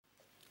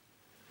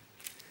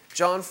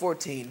John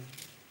 14.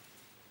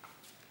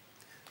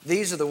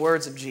 These are the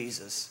words of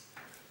Jesus,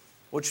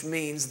 which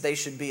means they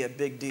should be a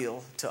big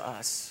deal to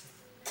us.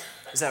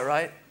 Is that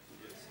right?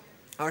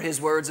 Aren't His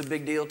words a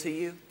big deal to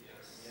you?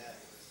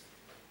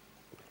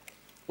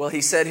 Well,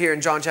 He said here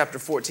in John chapter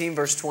 14,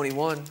 verse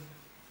 21,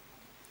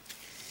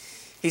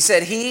 He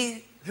said,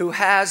 "He who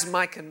has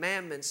my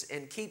commandments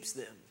and keeps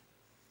them."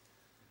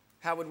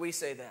 How would we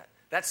say that?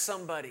 That's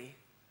somebody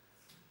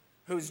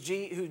who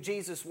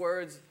Jesus'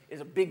 words is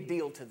a big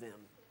deal to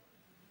them.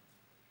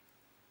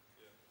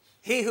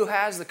 He who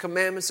has the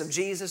commandments of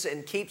Jesus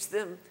and keeps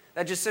them,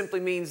 that just simply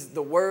means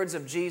the words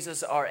of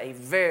Jesus are a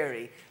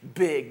very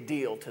big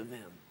deal to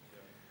them.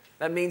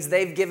 That means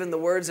they've given the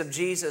words of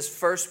Jesus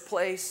first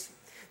place.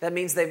 That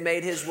means they've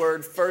made His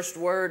word first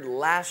word,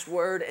 last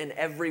word, and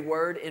every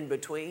word in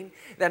between.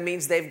 That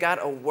means they've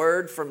got a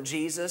word from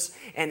Jesus,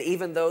 and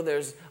even though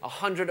there's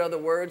 100 other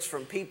words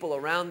from people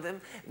around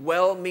them,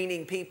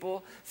 well-meaning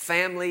people,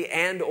 family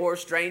and or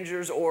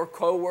strangers or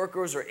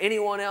co-workers or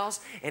anyone else,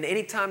 and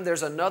anytime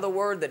there's another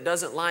word that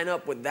doesn't line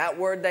up with that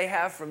word they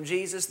have from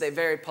Jesus, they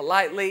very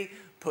politely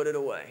put it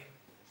away.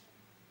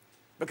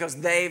 Because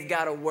they've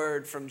got a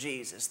word from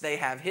Jesus. They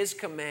have His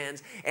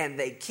commands and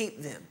they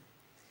keep them.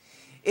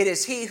 It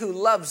is He who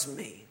loves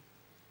me.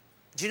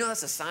 Do you know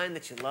that's a sign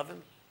that you love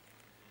Him?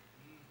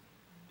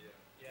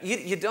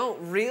 You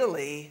don't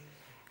really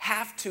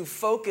have to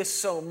focus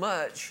so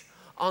much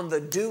on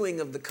the doing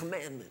of the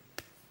commandment.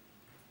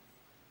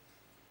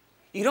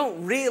 You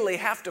don't really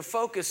have to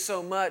focus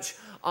so much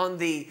on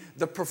the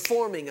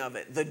performing of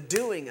it, the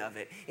doing of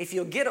it. If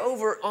you'll get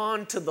over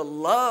onto the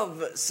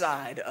love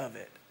side of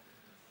it,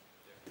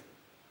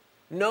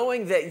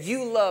 knowing that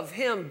you love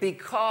Him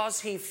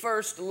because He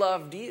first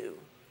loved you.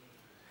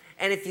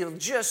 And if you'll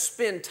just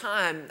spend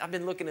time, I've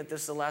been looking at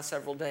this the last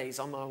several days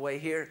on my way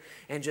here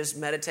and just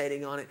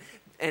meditating on it.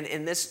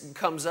 And this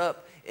comes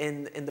up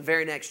in the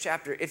very next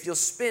chapter. If you'll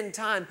spend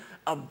time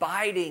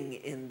abiding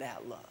in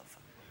that love.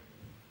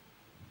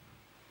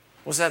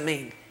 What does that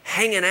mean?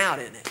 Hanging out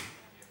in it.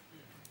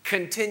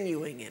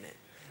 Continuing in it.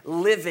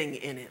 Living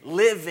in it.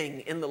 Living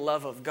in the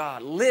love of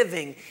God.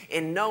 Living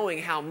in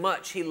knowing how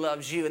much He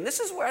loves you. And this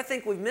is where I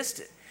think we've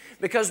missed it.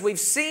 Because we've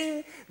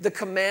seen the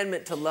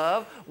commandment to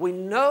love. We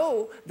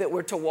know that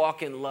we're to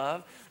walk in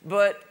love.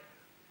 But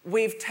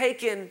we've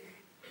taken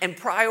and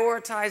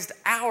prioritized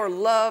our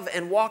love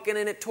and walking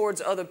in it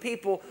towards other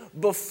people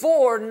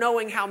before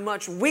knowing how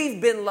much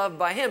we've been loved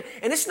by Him.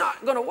 And it's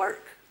not going to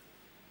work.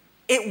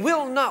 It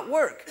will not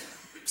work.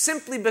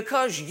 Simply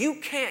because you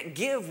can't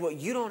give what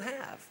you don't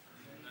have.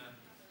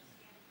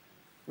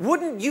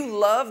 Wouldn't you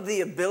love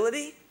the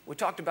ability, we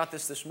talked about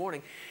this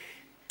morning,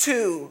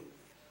 to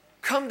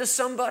come to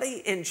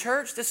somebody in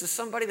church, this is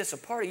somebody that's a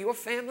part of your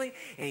family,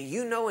 and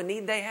you know a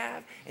need they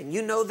have, and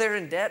you know they're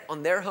in debt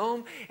on their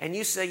home, and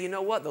you say, you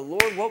know what, the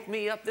Lord woke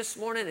me up this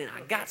morning, and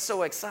I got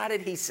so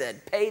excited, He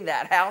said, pay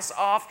that house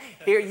off,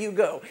 here you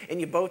go.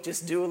 And you both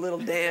just do a little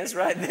dance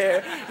right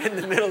there in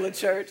the middle of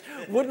church.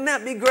 Wouldn't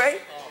that be great?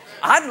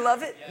 I'd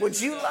love it.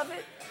 Would you love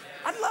it?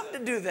 I'd love to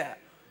do that.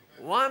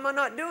 Why am I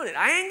not doing it?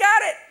 I ain't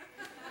got it.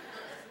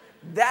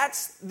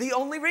 That's the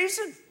only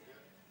reason.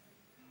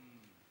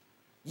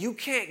 You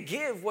can't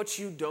give what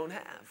you don't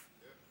have.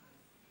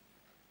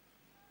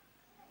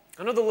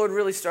 I know the Lord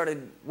really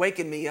started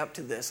waking me up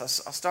to this.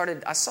 I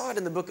saw it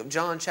in the book of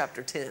John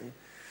chapter 10,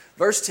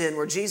 verse 10,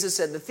 where Jesus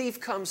said, the thief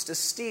comes to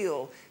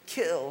steal,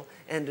 kill,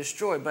 and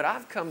destroy, but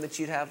I've come that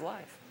you'd have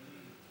life.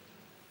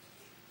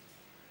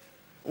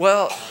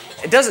 Well,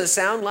 it doesn't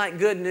sound like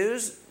good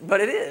news, but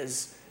it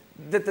is,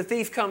 that the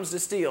thief comes to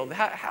steal.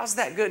 How's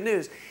that good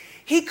news?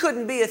 He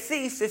couldn't be a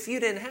thief if you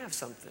didn't have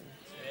something.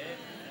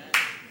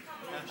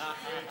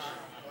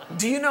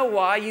 Do you know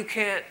why you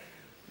can't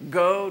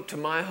go to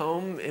my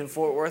home in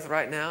Fort Worth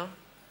right now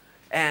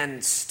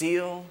and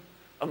steal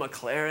a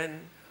McLaren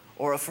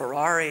or a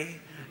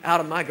Ferrari out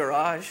of my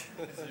garage?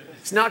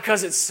 It's not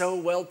because it's so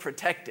well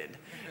protected.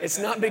 It's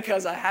not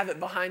because I have it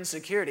behind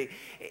security.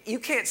 You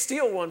can't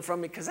steal one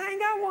from me because I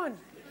ain't got one.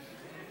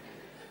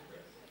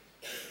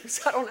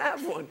 Because I don't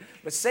have one.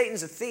 But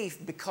Satan's a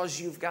thief because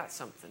you've got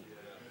something.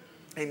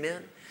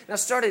 Amen. And I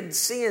started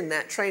seeing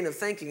that train of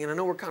thinking, and I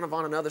know we're kind of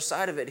on another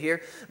side of it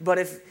here, but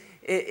if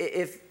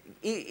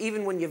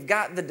even when you've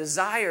got the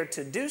desire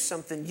to do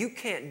something, you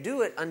can't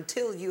do it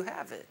until you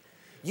have it.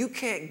 You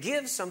can't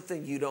give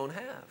something you don't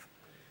have.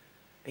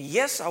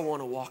 Yes, I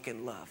want to walk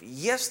in love.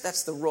 Yes,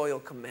 that's the royal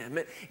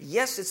commandment.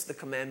 Yes, it's the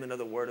commandment of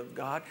the Word of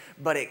God,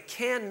 but it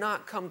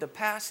cannot come to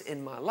pass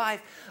in my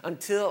life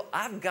until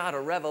I've got a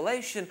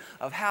revelation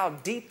of how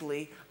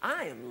deeply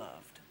I am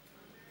loved.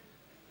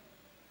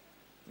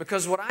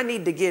 Because what I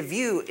need to give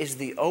you is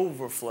the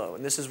overflow.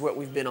 And this is what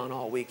we've been on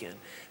all weekend.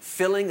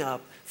 Filling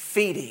up,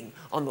 feeding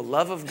on the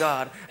love of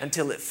God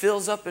until it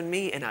fills up in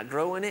me and I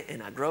grow in it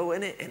and I grow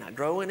in it and I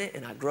grow in it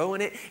and I grow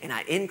in it and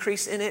I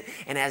increase in it.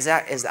 And as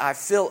I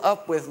fill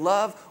up with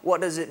love, what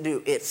does it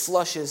do? It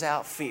flushes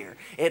out fear.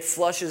 It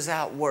flushes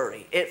out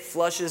worry. It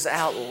flushes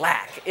out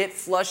lack. It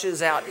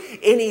flushes out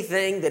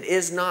anything that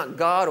is not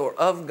God or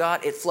of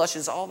God. It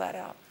flushes all that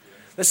out.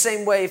 The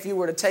same way if you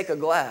were to take a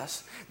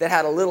glass that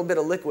had a little bit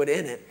of liquid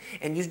in it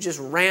and you just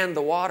ran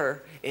the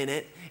water in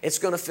it, it's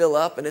going to fill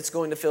up and it's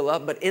going to fill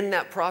up. But in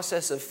that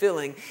process of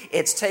filling,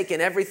 it's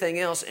taking everything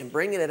else and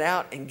bringing it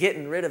out and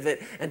getting rid of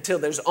it until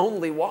there's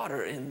only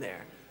water in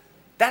there.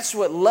 That's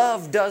what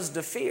love does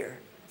to fear.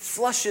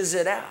 Flushes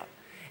it out.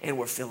 And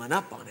we're filling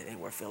up on it and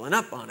we're filling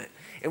up on it.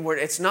 And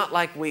it's not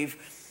like we've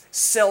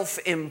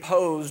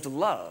self-imposed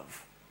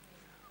love.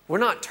 We're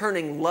not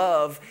turning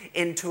love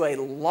into a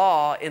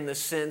law in the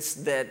sense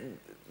that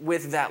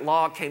with that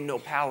law came no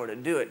power to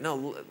do it.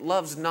 No,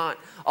 love's not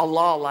a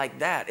law like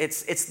that.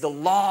 It's the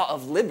law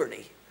of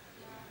liberty.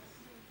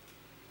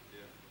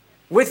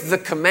 With the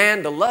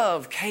command to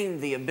love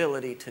came the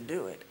ability to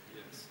do it.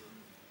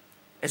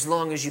 As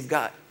long as you've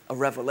got a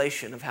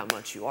revelation of how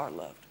much you are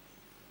loved.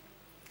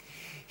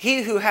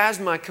 He who has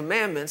my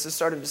commandments, I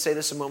started to say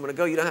this a moment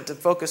ago, you don't have to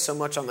focus so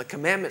much on the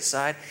commandment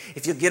side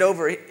if you get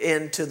over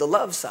into the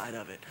love side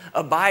of it,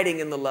 abiding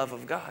in the love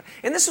of God.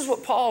 And this is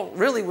what Paul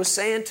really was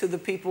saying to the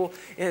people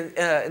in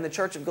the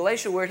church of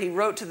Galatia, where he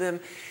wrote to them,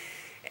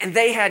 and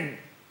they had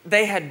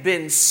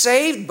been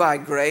saved by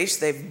grace.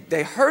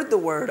 They heard the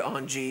word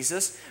on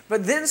Jesus,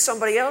 but then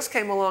somebody else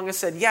came along and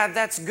said, yeah,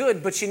 that's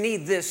good, but you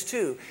need this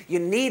too. You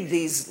need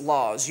these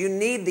laws. You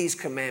need these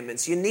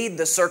commandments. You need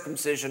the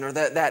circumcision or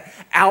that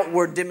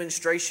outward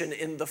demonstration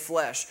in the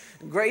flesh.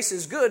 Grace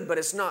is good, but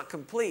it's not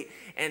complete.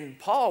 And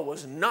Paul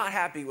was not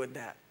happy with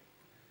that.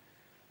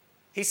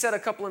 He said a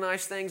couple of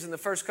nice things in the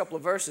first couple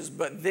of verses,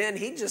 but then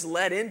he just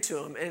led into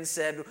them and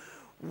said,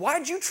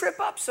 why'd you trip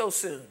up so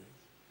soon?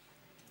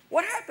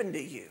 What happened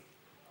to you?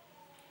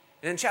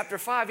 And in chapter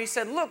 5, he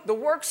said, look, the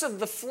works of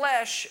the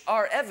flesh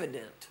are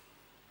evident.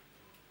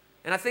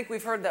 And I think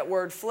we've heard that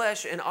word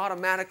flesh and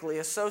automatically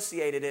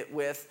associated it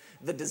with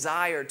the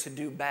desire to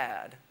do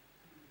bad.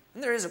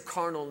 And there is a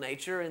carnal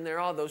nature, and there are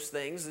all those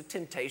things, the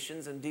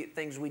temptations and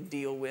things we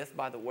deal with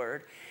by the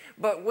word.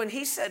 But when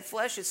he said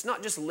flesh, it's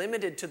not just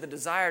limited to the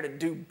desire to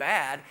do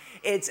bad.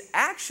 It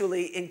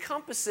actually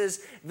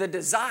encompasses the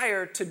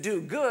desire to do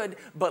good,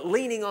 but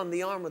leaning on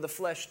the arm of the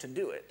flesh to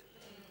do it.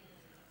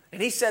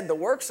 And he said the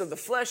works of the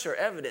flesh are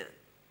evident.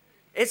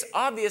 It's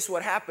obvious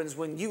what happens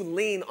when you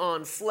lean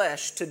on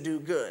flesh to do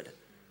good.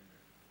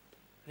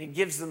 And he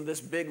gives them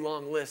this big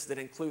long list that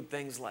include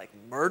things like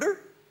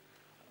murder,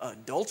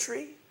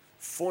 adultery,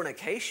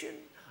 fornication,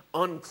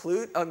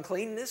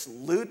 uncleanness,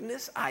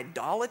 lewdness,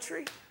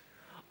 idolatry.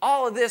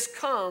 All of this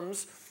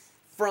comes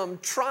from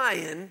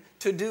trying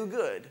to do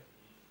good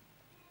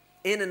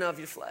in and of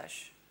your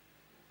flesh.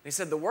 He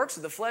said the works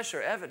of the flesh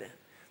are evident.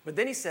 But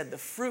then he said the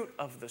fruit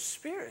of the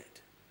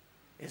Spirit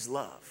is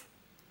love.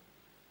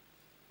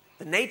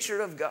 The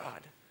nature of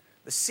God,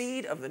 the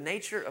seed of the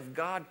nature of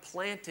God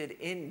planted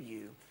in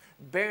you,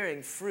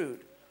 bearing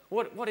fruit.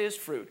 What is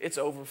fruit? It's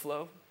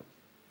overflow.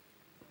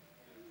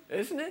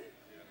 Isn't it?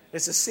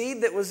 It's a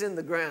seed that was in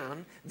the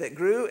ground that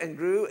grew and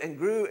grew and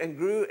grew and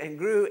grew and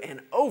grew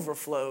and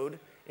overflowed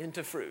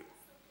into fruit.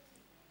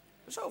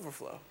 It's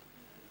overflow.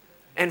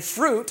 And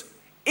fruit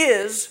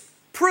is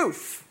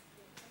proof.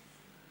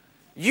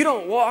 You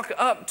don't walk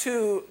up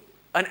to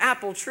an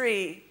apple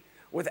tree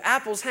with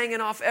apples hanging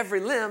off every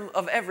limb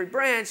of every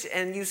branch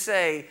and you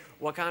say,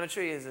 what kind of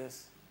tree is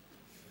this?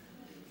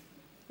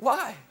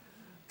 Why?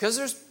 Because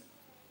there's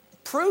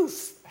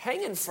proof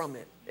hanging from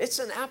it. It's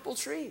an apple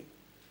tree.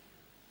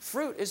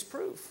 Fruit is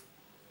proof.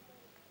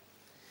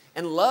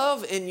 And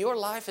love in your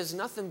life is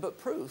nothing but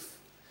proof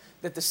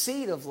that the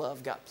seed of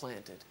love got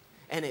planted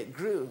and it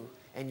grew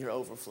and you're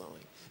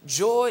overflowing.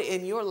 Joy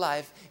in your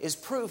life is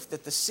proof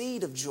that the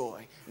seed of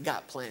joy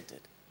got planted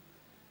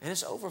and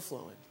it's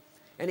overflowing.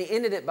 And he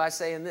ended it by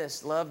saying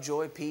this: love,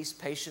 joy, peace,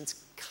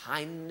 patience,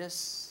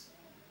 kindness,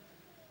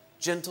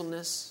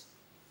 gentleness,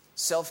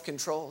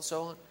 self-control,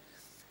 so on.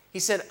 He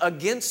said,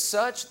 against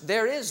such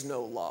there is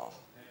no law.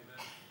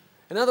 Amen.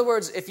 In other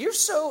words, if you're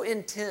so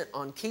intent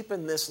on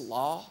keeping this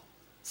law,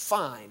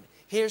 fine.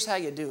 Here's how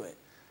you do it.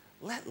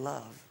 Let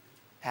love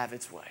have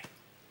its way.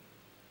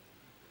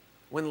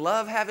 When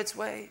love has its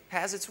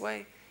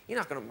way, you're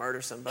not going to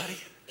murder somebody.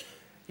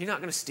 You're not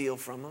going to steal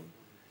from them.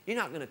 You're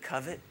not going to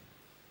covet.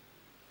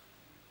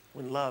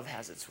 When love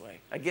has its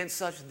way. Against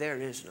such there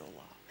is no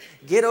law.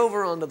 Get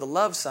over onto the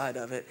love side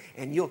of it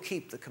and you'll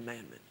keep the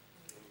commandment.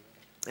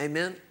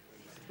 Amen?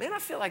 Man, I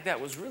feel like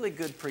that was really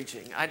good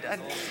preaching.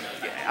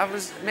 I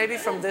was, maybe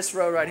from this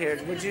row right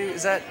here. Would you,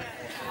 is that?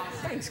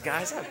 Thanks,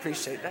 guys. I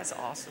appreciate it. That's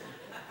awesome.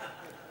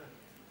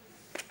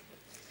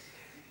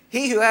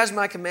 He who has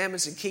my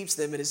commandments and keeps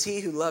them, it is he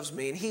who loves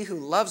me. And he who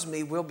loves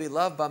me will be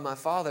loved by my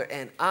Father.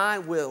 And I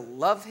will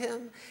love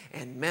him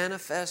and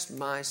manifest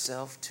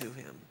myself to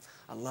him.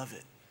 I love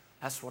it.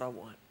 That's what I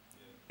want.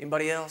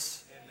 Anybody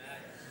else? Amen.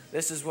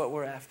 This is what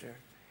we're after.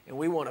 And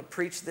we want to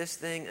preach this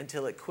thing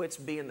until it quits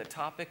being the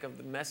topic of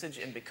the message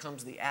and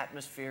becomes the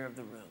atmosphere of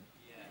the room.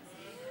 Yes.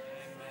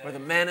 Where the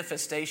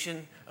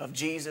manifestation of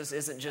Jesus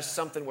isn't just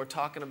something we're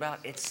talking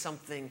about, it's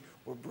something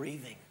we're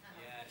breathing.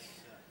 Yes.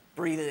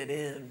 Breathing it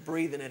in,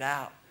 breathing it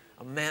out.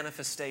 A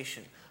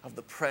manifestation of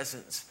the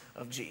presence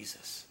of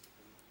Jesus.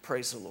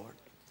 Praise the Lord.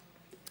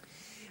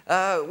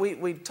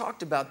 We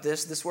talked about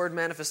this word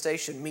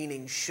manifestation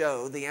meaning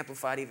show. The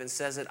Amplified even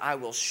says it, I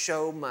will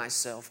show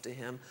myself to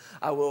him.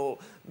 I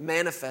will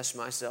manifest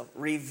myself,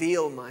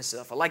 reveal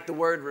myself. I like the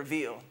word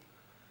reveal.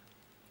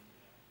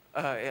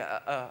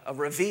 A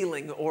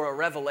revealing or a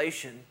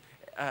revelation,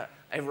 a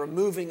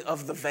removing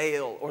of the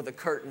veil or the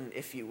curtain,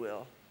 if you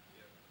will.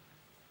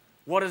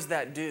 What does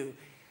that do?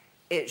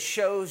 It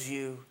shows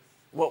you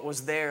what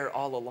was there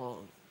all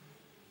along.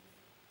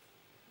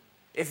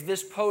 If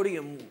this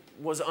podium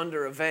was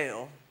under a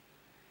veil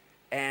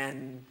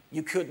and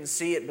you couldn't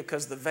see it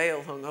because the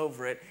veil hung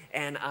over it,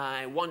 and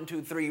I, 1,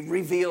 2, 3,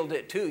 revealed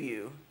it to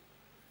you,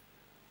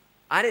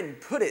 I didn't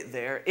put it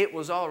there, it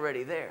was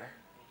already there.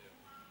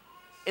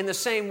 In the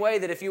same way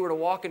that if you were to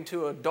walk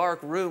into a dark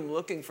room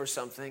looking for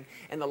something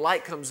and the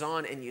light comes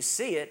on and you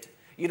see it,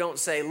 you don't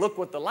say, look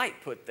what the light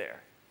put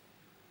there.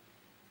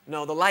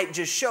 No, the light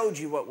just showed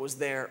you what was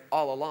there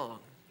all along.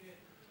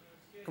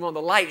 Come on,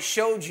 the light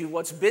showed you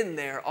what's been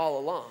there all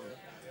along.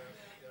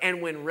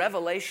 And when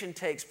revelation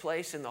takes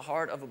place in the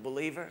heart of a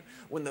believer,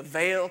 when the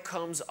veil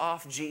comes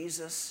off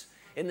Jesus,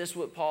 isn't this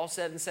what Paul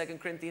said in 2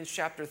 Corinthians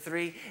chapter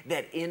 3?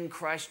 That in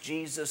Christ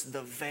Jesus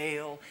the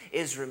veil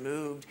is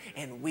removed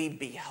and we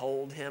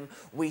behold him.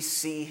 We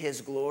see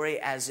his glory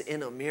as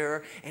in a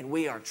mirror, and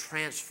we are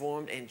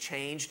transformed and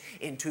changed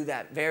into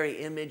that very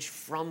image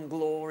from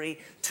glory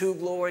to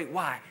glory.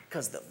 Why?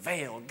 Because the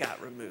veil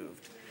got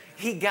removed.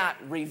 He got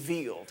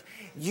revealed.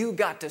 You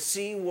got to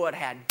see what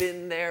had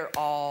been there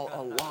all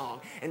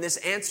along. And this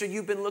answer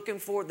you've been looking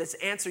for, this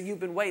answer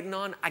you've been waiting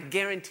on, I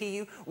guarantee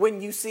you,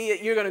 when you see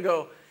it, you're going to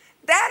go,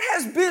 that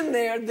has been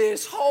there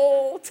this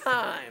whole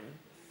time.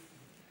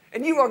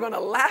 And you are going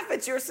to laugh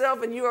at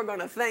yourself and you are going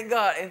to thank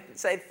God and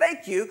say,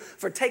 thank you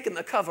for taking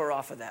the cover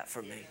off of that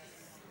for me.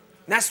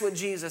 And that's what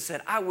Jesus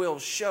said. I will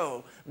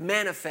show,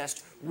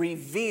 manifest,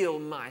 reveal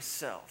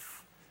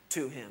myself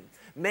to him.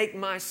 Make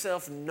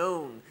myself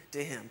known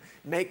to him.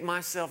 Make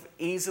myself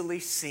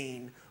easily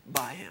seen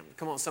by him.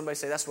 Come on, somebody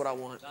say, that's what I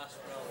want.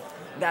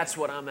 That's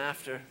what I'm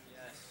after.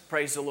 Yes.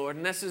 Praise the Lord.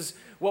 And this is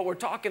what we're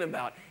talking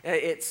about.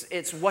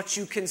 It's what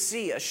you can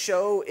see. A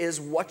show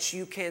is what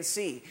you can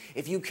see.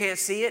 If you can't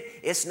see it,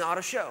 it's not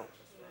a show.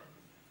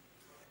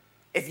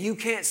 If you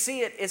can't see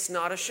it, it's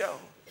not a show.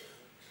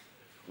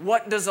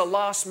 What does a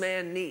lost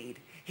man need?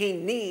 He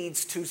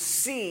needs to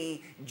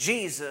see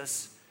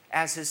Jesus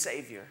as his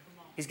Savior.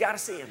 He's got to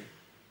see him.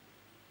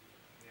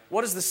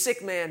 What does the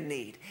sick man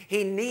need?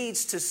 He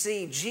needs to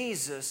see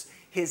Jesus,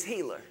 his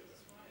healer.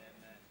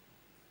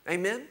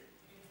 Amen?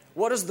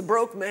 What does the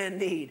broke man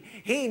need?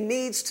 He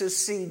needs to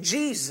see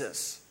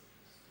Jesus.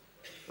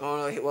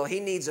 Oh, no, well, he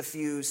needs a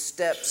few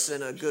steps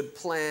and a good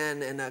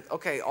plan.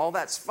 Okay, all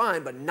that's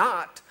fine, but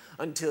not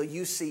until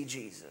you see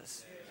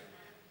Jesus.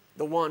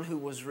 The one who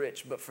was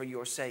rich, but for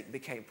your sake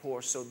became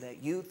poor, so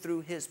that you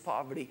through his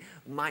poverty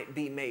might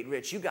be made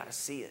rich. You've got to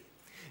see it.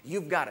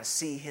 You've got to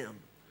see him.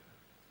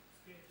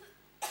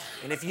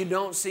 And if you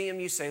don't see him,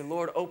 you say,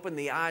 Lord, open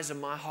the eyes of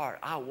my heart.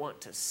 I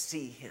want to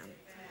see him.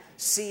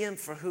 See him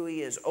for who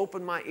he is.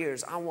 Open my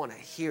ears. I want to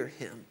hear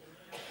him.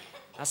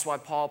 That's why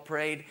Paul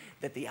prayed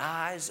that the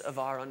eyes of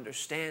our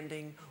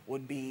understanding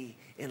would be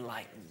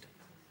enlightened.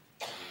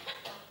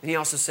 And he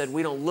also said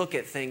we don't look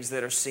at things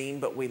that are seen,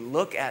 but we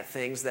look at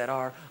things that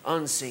are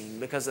unseen.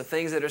 Because the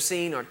things that are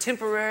seen are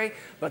temporary,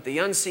 but the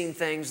unseen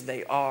things,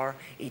 they are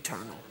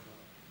eternal.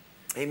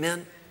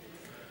 Amen?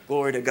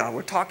 Glory to God.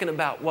 We're talking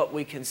about what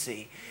we can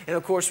see. And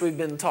of course, we've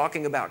been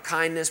talking about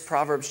kindness.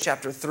 Proverbs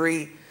chapter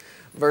 3,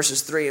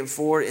 verses 3 and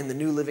 4 in the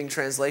New Living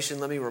Translation.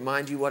 Let me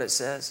remind you what it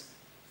says.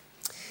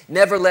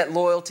 Never let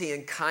loyalty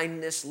and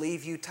kindness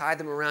leave you. Tie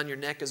them around your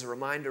neck as a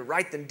reminder.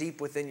 Write them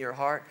deep within your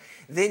heart.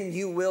 Then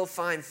you will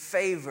find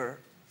favor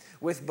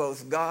with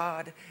both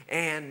God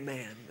and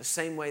man. The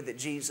same way that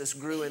Jesus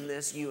grew in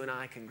this, you and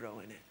I can grow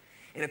in it.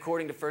 And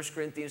according to 1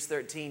 Corinthians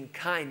 13,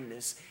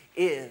 kindness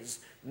is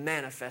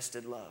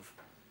manifested love.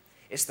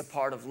 It's the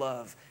part of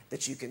love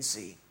that you can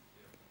see.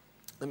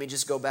 Let me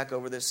just go back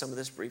over some of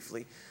this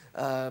briefly.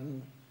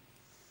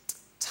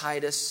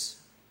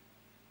 Titus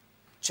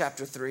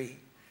chapter 3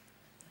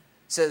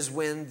 says,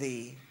 when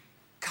the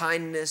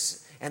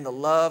kindness and the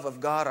love of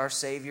God our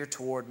Savior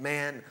toward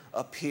man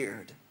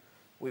appeared,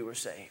 we were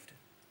saved.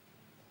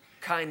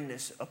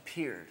 Kindness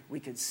appeared. We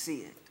could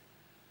see it.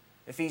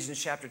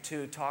 Ephesians chapter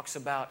 2 talks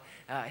about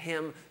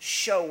him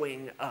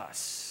showing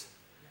us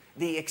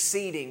the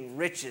exceeding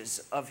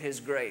riches of his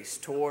grace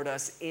toward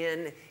us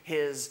in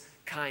his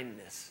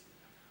kindness.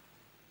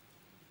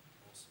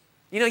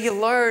 You know, you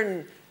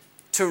learn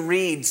to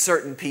read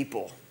certain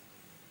people.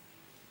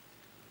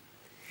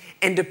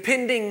 And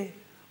depending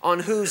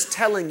on who's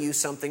telling you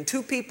something,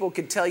 two people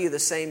could tell you the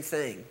same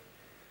thing.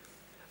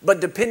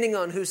 But depending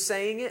on who's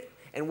saying it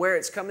and where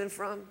it's coming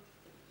from,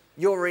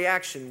 your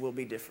reaction will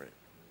be different.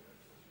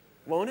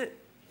 Won't it?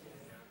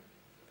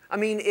 I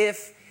mean,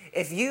 if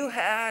you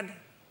had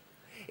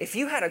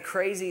a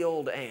crazy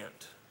old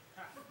aunt,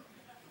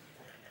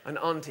 an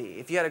auntie,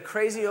 if you had a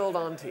crazy old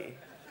auntie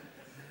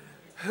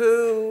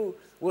who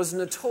was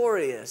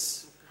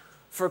notorious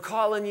for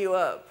calling you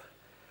up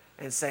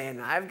and saying,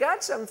 I've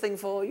got something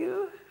for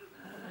you.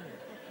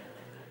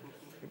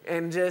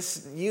 And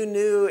just, you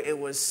knew it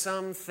was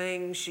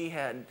something she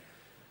had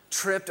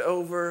tripped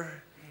over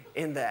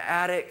in the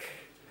attic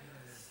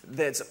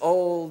that's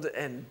old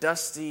and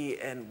dusty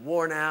and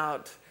worn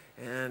out,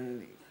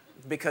 and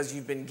because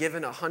you've been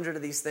given 100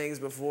 of these things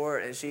before,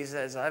 and she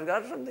says, I've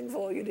got something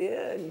for you,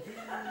 dear. And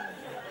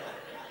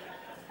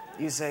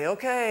you say,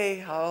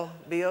 okay, I'll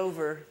be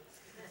over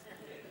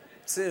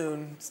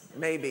soon,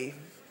 maybe.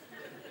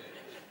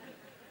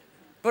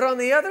 But on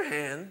the other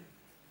hand,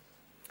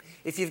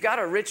 if you've got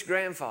a rich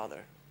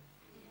grandfather,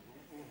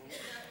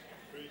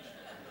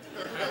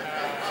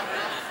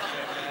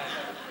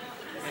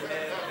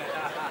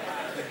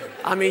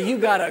 I mean, you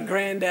got a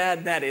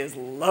granddad that is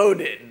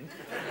loaded.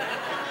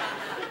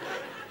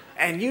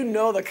 And you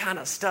know the kind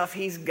of stuff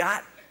he's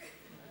got,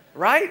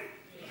 right?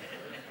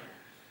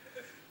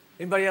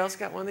 Anybody else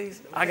got one of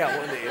these? I got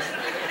one of these.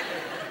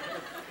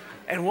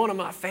 And one of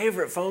my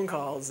favorite phone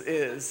calls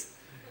is,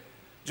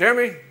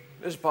 Jeremy,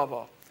 this is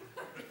Papa.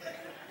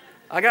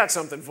 I got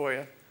something for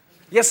you.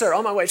 Yes, sir,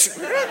 on my way. Ding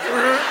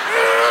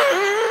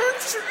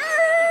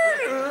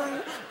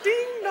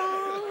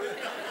dong.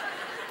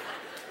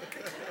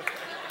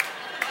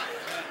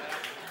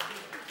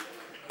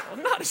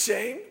 I'm not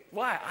ashamed.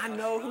 Why? I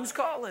know who's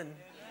calling.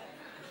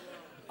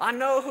 I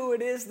know who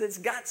it is that's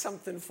got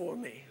something for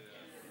me.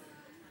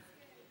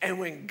 And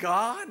when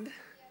God,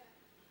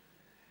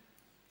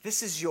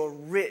 this is your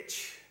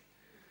rich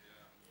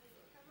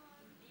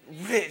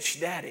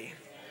daddy.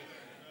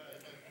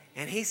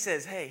 And he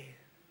says, hey,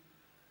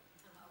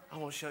 I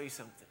want to show you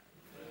something.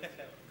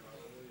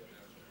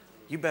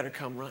 You better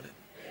come running.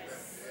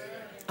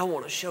 I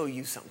want to show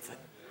you something.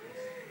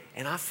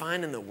 And I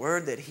find in the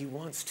word that he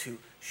wants to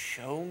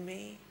show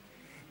me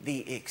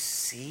the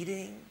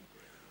exceeding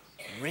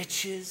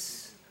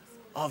riches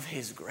of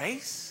his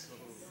grace.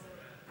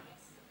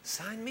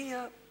 Sign me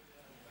up.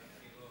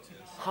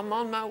 I'm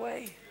on my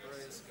way.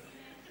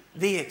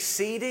 The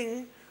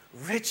exceeding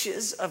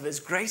riches of his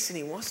grace, and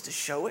he wants to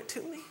show it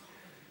to me.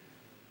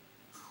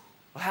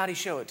 Well, how'd he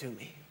show it to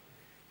me?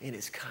 In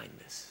his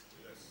kindness.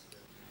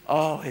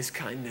 Oh, his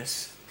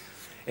kindness.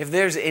 If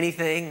there's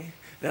anything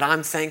that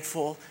I'm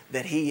thankful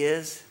that he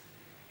is,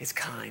 it's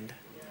kind.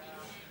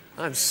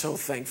 I'm so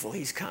thankful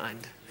he's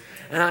kind.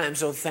 And I am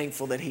so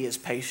thankful that he is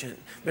patient,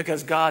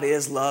 because God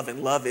is love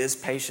and love is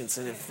patience.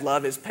 And if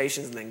love is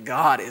patience, then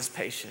God is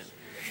patient.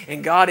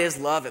 And God is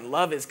love and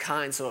love is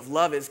kind. So if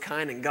love is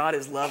kind and God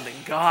is love, then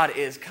God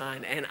is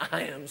kind. And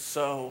I am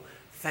so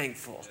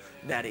thankful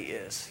that he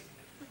is.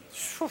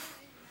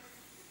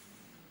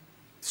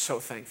 So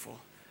thankful.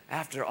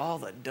 After all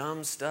the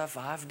dumb stuff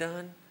I've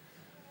done,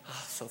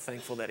 so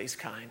thankful that he's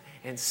kind.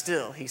 And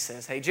still he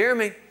says, hey,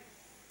 Jeremy,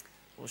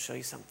 we'll show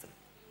you something.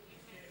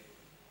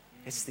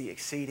 It's the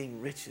exceeding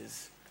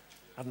riches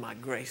of my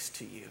grace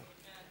to you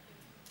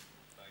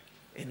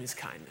in his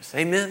kindness.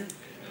 Amen? Amen.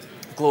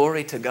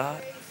 Glory to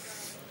God.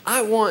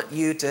 I want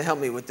you to help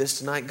me with this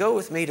tonight. Go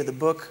with me to the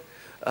book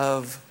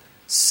of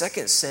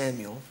 2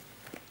 Samuel,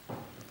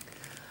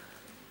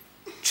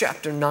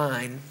 chapter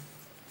 9.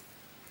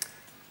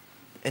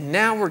 And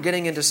now we're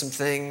getting into some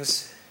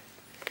things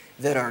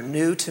that are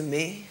new to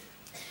me.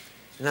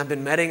 And I've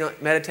been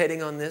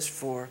meditating on this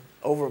for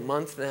over a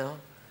month now,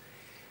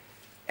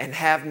 and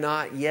have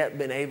not yet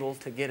been able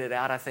to get it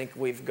out. I think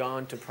we've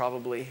gone to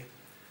probably,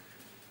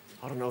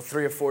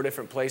 3 or 4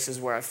 different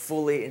places where I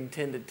fully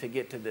intended to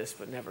get to this,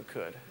 but never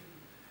could.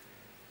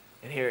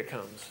 And here it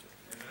comes.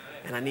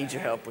 And I need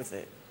your help with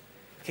it.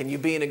 Can you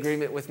be in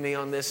agreement with me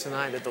on this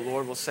tonight, that the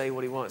Lord will say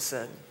what he wants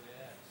said?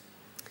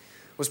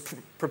 Was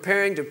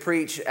preparing to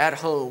preach at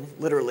home,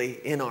 literally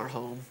in our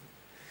home,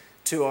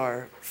 to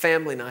our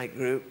family night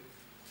group.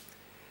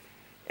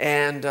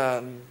 And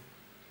I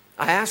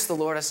asked the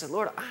Lord, I said,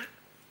 Lord,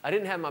 I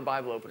didn't have my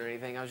Bible open or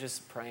anything. I was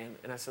just praying.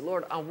 And I said,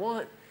 Lord, I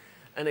want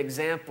an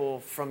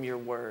example from your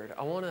word.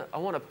 I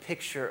want a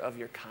picture of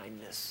your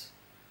kindness.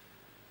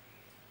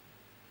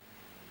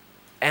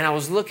 And I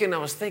was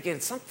thinking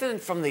something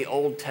from the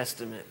Old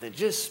Testament that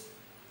just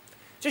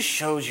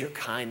shows your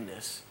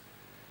kindness.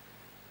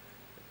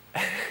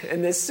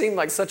 And this seemed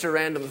like such a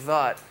random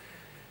thought.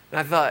 And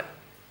I thought,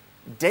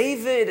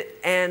 David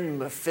and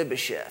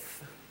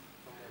Mephibosheth.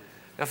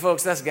 Now,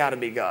 folks, that's got to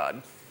be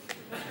God.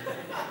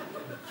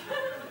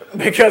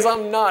 Because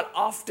I'm not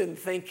often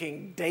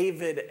thinking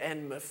David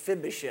and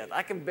Mephibosheth.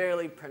 I can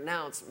barely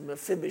pronounce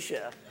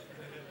Mephibosheth.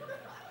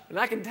 And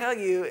I can tell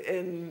you,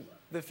 in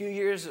the few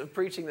years of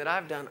preaching that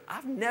I've done,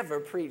 I've never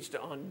preached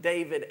on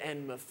David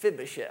and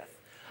Mephibosheth.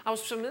 I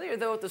was familiar,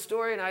 though, with the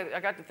story, and I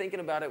got to thinking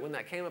about it when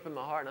that came up in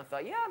my heart, and I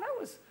thought,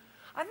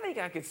 I think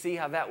I could see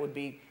how that would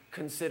be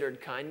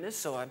considered kindness.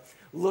 So I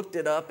looked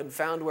it up and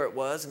found where it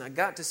was, and I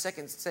got to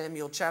 2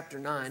 Samuel chapter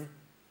 9,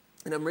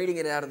 and I'm reading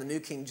it out of the New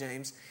King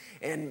James.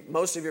 And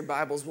most of your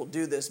Bibles will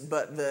do this,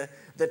 but the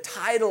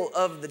title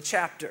of the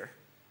chapter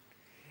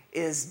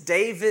is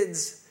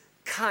David's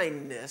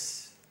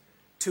Kindness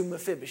to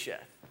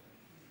Mephibosheth.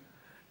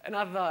 And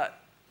I thought,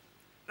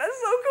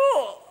 that's so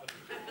cool.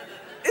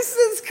 It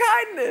says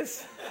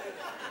kindness.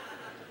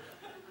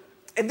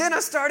 And then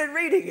I started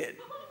reading it.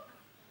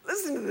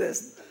 Listen to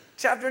this.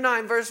 Chapter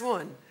 9, verse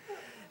 1.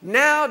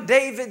 Now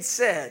David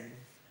said,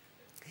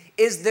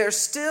 is there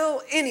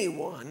still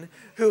anyone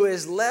who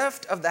is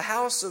left of the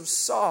house of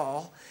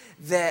Saul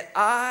that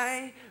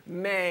I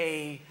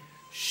may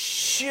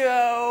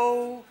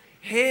show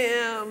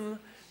him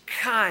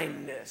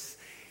kindness?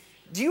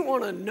 Do you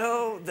want to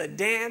know the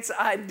dance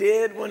I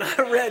did when I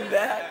read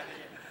that?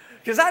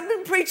 Because I've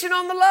been preaching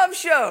on the love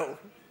show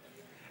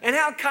and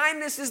how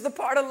kindness is the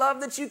part of love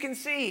that you can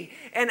see.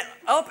 And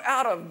up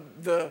out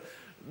of the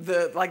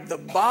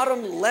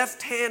bottom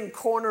left-hand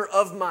corner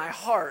of my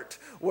heart,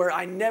 where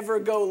I never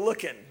go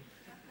looking,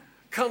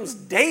 comes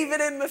David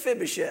and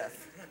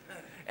Mephibosheth.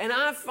 And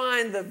I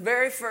find the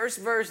very first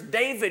verse,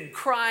 David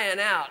crying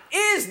out,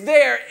 is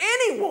there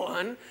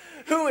anyone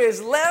who is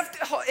left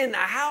in the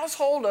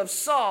household of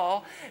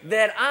Saul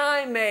that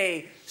I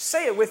may,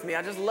 say it with me,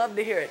 I just love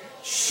to hear it,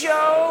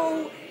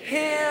 show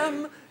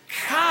him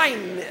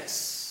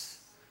kindness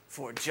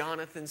for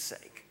Jonathan's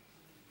sake.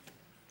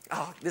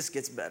 Oh, this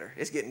gets better.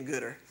 It's getting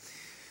gooder.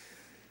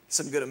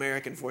 Some good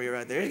American for you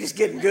right there. It's just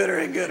getting gooder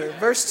and gooder.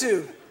 Verse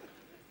 2.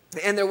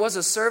 And there was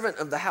a servant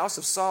of the house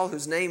of Saul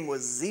whose name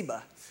was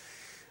Ziba.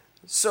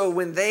 So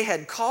when they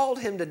had called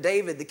him to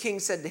David, the king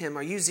said to him,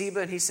 are you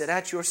Ziba? And he said,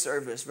 at your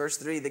service. Verse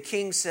 3, the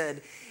king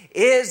said,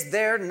 is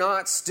there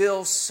not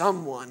still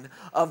someone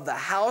of the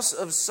house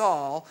of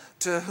Saul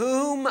to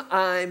whom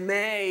I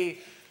may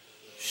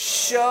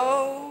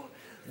show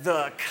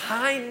the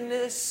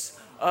kindness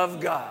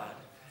of God?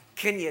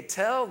 Can you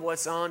tell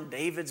what's on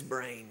David's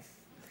brain?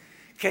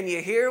 Can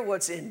you hear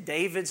what's in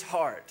David's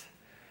heart?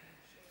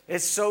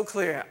 It's so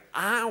clear.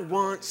 I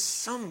want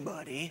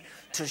somebody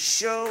to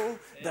show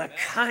the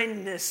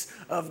kindness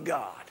of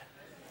God.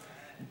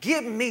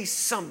 Give me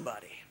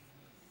somebody.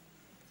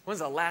 When's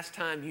the last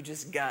time you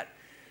just got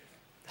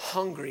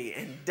hungry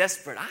and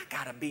desperate? I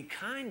got to be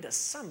kind to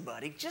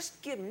somebody.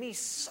 Just give me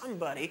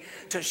somebody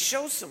to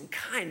show some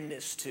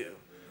kindness to.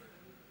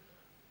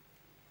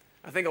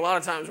 I think a lot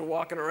of times we're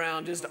walking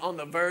around just on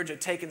the verge of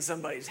taking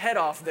somebody's head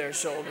off their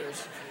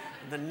shoulders.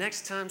 The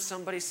next time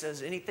somebody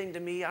says anything to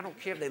me, I don't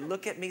care if they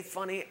look at me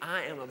funny,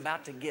 I am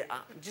about to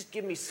just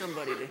give me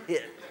somebody to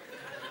hit.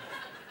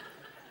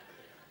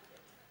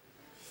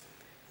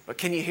 But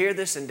can you hear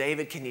this in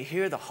David? Can you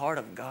hear the heart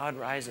of God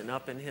rising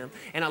up in him?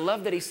 And I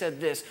love that he said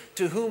this,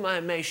 to whom I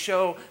may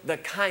show the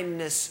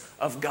kindness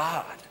of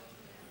God.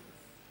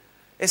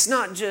 It's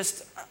not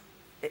just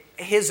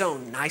his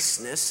own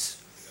niceness.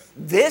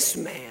 This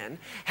man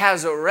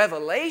has a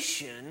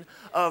revelation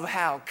of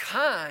how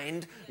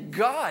kind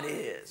God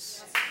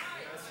is.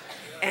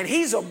 And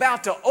he's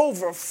about to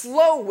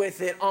overflow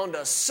with it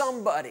onto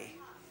somebody.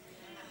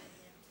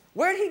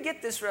 Where did he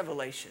get this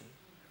revelation?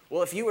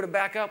 Well, if you were to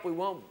back up, we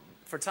won't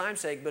for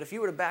time's sake, but if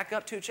you were to back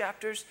up 2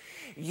 chapters,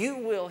 you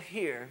will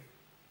hear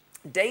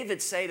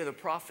David say to the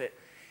prophet,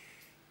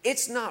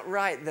 it's not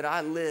right that I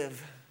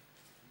live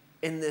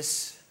in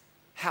this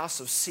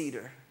house of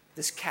cedar,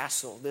 this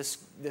castle,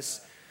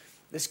 this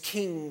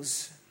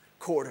king's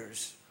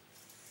quarters.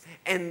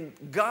 And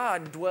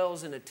God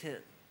dwells in a tent.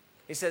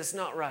 He said, it's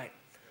not right.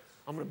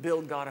 I'm going to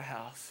build God a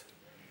house,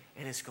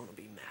 and it's going to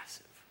be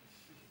massive.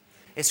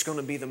 It's going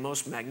to be the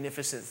most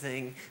magnificent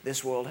thing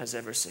this world has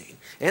ever seen.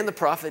 And the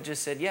prophet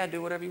just said, yeah,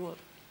 do whatever you want.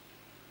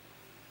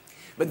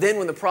 But then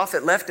when the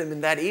prophet left him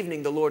in that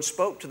evening, the Lord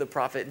spoke to the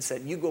prophet and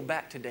said, you go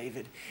back to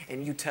David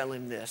and you tell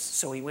him this.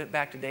 So he went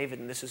back to David,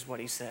 and this is what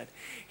he said.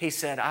 He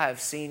said, I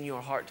have seen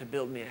your heart to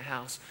build me a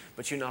house,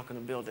 but you're not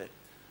going to build it.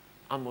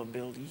 I'm going to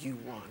build you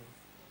one.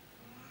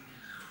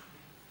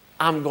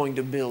 I'm going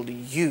to build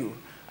you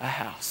a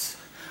house.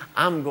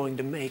 I'm going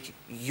to make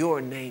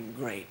your name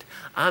great.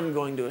 I'm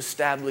going to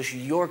establish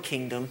your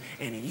kingdom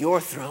and your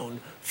throne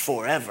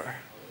forever.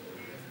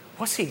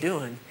 What's he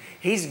doing?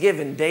 He's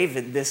given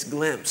David this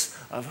glimpse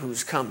of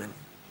who's coming.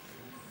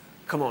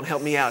 Come on,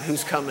 help me out.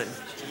 Who's coming?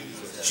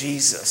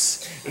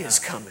 Jesus is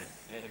coming.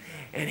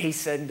 And he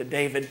said to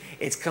David,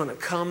 it's going to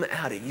come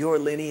out of your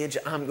lineage.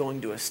 I'm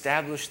going to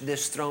establish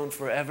this throne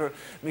forever.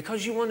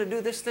 Because you want to do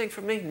this thing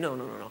for me?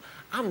 No.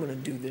 I'm going to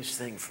do this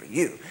thing for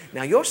you.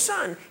 Now, your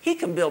son, he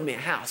can build me a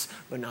house,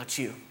 but not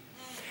you.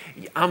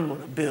 I'm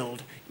going to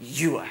build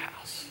you a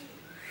house.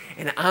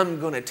 And I'm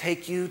going to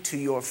take you to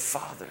your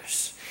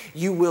fathers.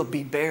 You will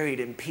be buried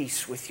in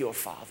peace with your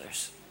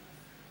fathers.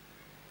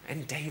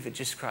 And David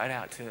just cried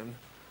out to him,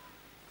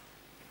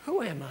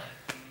 who am I?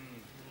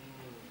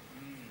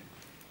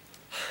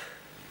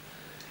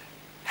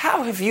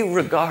 How have you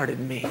regarded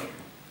me?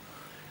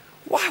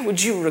 Why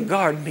would you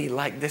regard me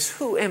like this?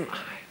 Who am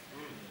I?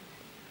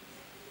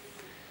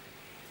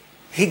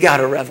 He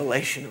got a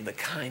revelation of the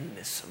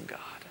kindness of God.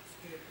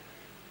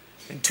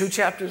 And 2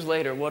 chapters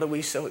later, what do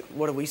we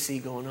see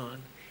going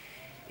on?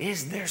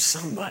 Is there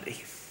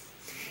somebody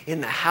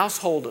in the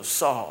household of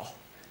Saul?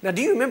 Now,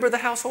 do you remember the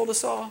household of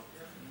Saul?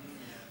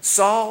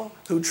 Saul,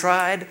 who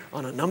tried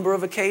on a number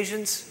of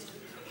occasions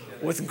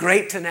with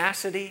great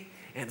tenacity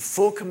and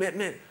full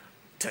commitment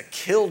to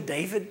kill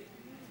David.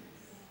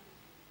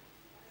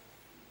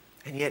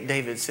 And yet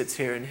David sits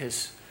here in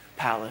his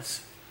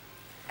palace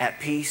at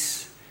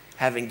peace,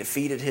 having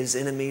defeated his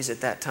enemies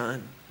at that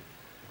time.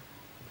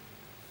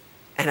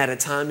 And at a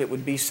time it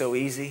would be so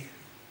easy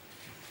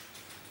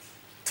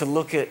to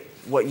look at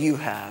what you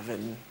have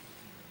and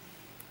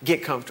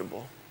get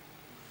comfortable.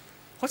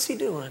 What's he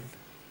doing?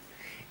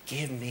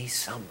 Give me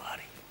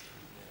somebody.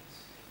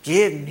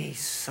 Give me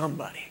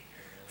somebody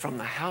from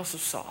the house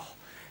of Saul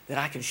that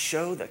I can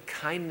show the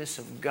kindness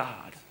of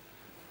God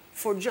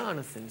for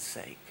Jonathan's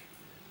sake.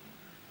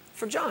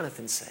 For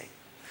Jonathan's sake.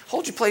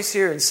 Hold your place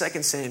here in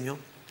 2 Samuel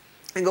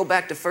and go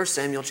back to 1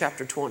 Samuel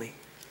chapter 20.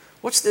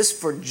 What's this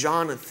for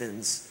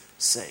Jonathan's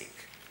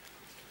sake?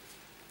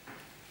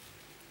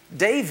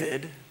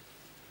 David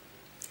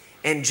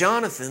and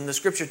Jonathan, the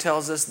scripture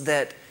tells us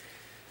that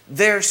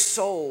their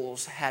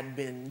souls had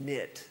been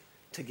knit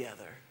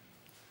together.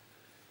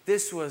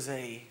 This was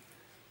a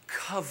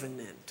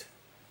covenant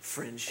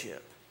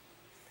friendship.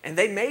 And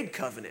they made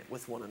covenant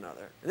with one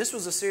another. And this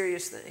was a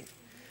serious thing.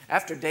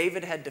 After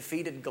David had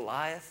defeated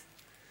Goliath,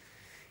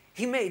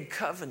 he made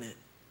covenant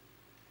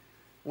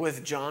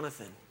with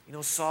Jonathan. You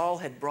know, Saul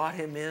had brought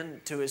him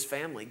in to his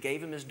family,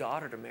 gave him his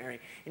daughter to marry,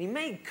 and he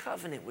made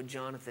covenant with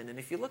Jonathan. And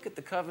if you look at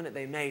the covenant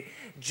they made,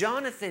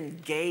 Jonathan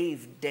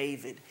gave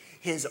David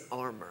his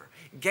armor,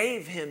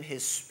 gave him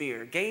his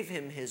spear, gave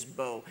him his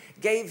bow,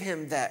 gave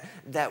him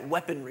that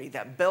weaponry,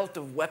 that belt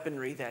of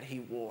weaponry that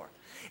he wore.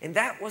 And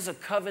that was a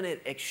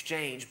covenant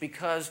exchange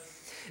because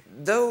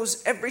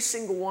every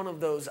single one of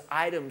those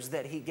items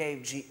that he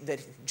gave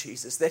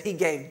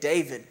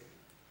David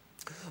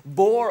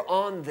bore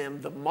on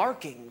them the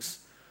markings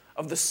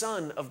of the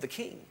son of the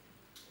king.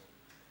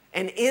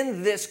 And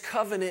in this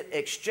covenant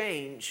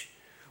exchange,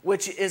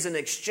 which is an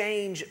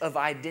exchange of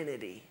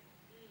identity,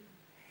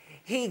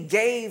 he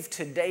gave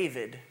to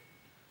David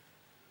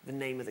the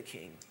name of the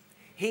king.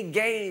 He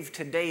gave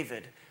to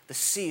David the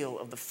seal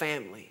of the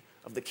family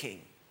of the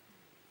king.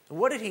 And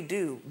what did he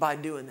do by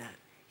doing that?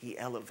 He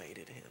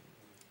elevated him.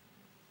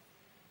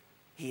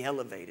 He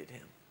elevated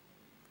him.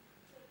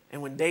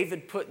 And when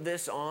David put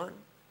this on,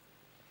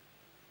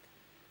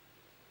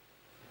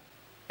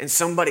 and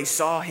somebody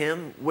saw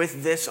him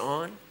with this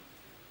on,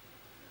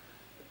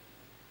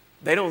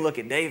 they don't look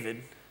at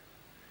David.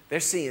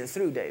 They're seeing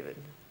through David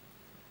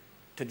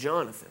to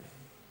Jonathan,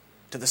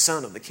 to the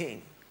son of the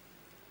king.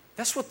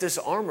 That's what this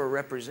armor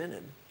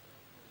represented.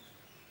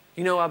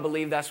 You know, I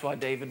believe that's why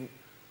David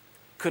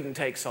couldn't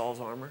take Saul's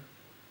armor.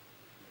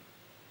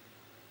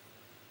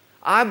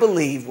 I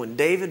believe when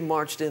David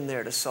marched in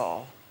there to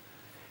Saul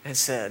and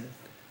said,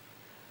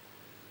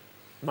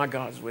 my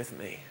God's with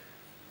me.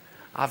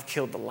 I've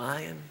killed the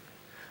lion,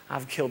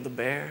 I've killed the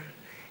bear,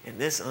 and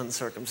this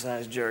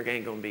uncircumcised jerk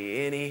ain't going to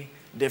be any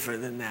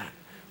different than that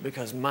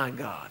because my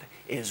God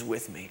is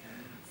with me.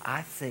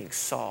 I think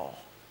Saul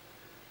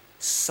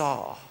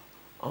saw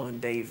on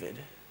David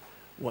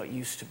what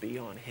used to be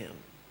on him.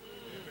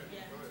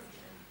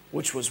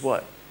 Which was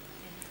what?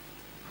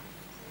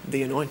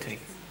 The anointing.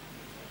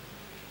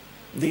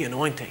 The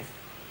anointing.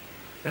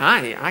 Now,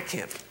 I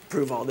can't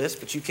prove all this,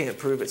 but you can't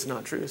prove it's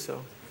not true,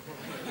 so.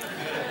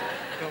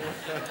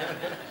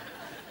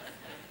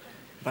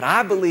 But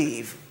I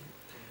believe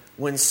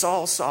when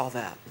Saul saw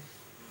that,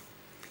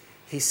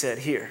 he said,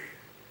 here,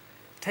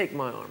 take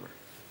my armor.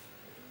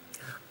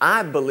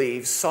 I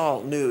believe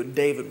Saul knew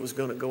David was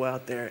going to go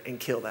out there and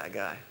kill that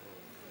guy.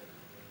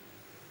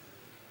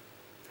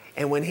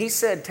 And when he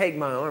said, take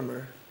my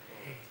armor,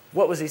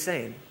 what was he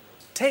saying?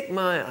 Take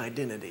my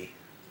identity.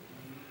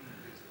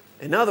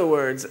 In other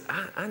words,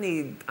 I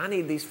need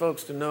these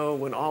folks to know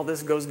when all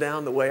this goes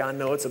down the way I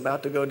know it's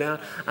about to go down,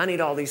 I need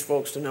all these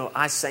folks to know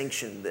I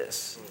sanctioned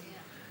this.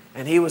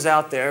 And he was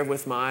out there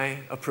with my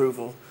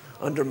approval,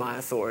 under my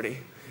authority,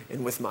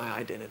 and with my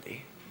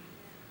identity.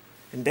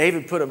 And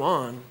David put them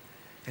on,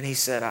 and he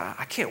said,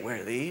 I can't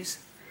wear these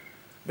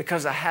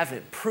because I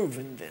haven't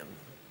proven them.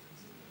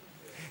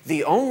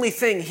 The only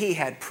thing he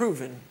had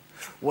proven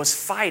was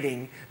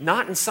fighting,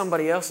 not in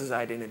somebody else's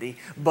identity,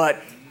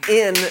 but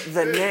in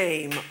the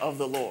name of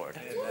the Lord.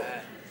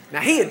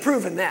 Now, he had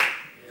proven that.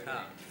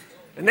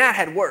 And that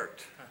had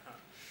worked.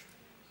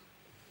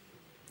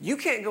 You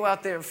can't go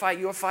out there and fight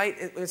your fight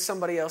in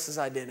somebody else's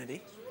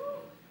identity.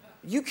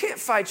 You can't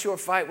fight your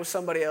fight with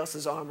somebody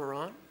else's armor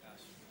on.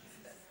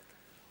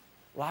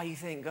 Why do you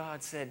think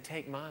God said,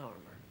 take my armor?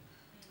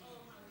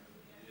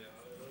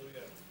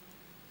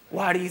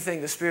 Why do you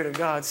think the Spirit of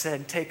God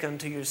said, take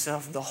unto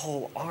yourself the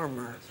whole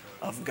armor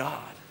of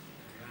God?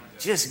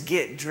 Just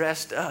get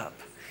dressed up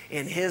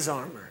in His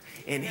armor,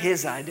 in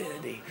His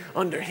identity,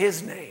 under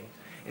His name.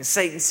 And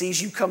Satan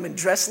sees you coming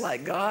dressed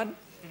like God.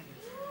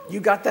 You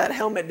got that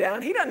helmet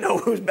down. He doesn't know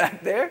who's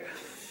back there.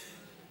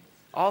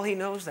 All he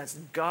knows, that's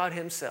God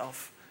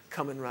Himself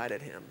coming right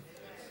at him.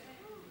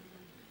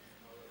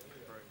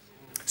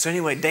 So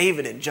anyway,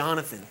 David and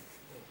Jonathan,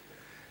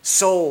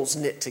 souls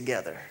knit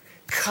together,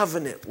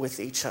 covenant with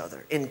each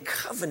other, in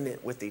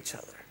covenant with each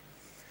other.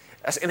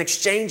 As an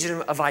exchange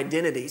of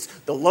identities,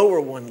 the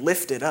lower one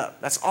lifted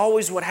up. That's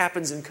always what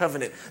happens in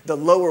covenant. The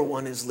lower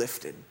one is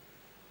lifted.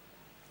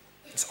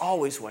 It's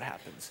always what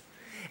happens.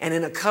 And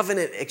in a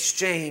covenant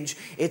exchange,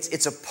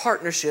 it's a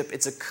partnership.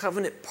 It's a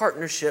covenant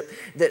partnership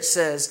that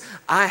says,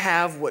 I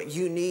have what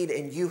you need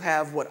and you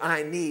have what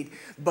I need.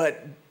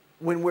 But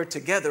when we're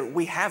together,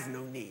 we have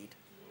no need.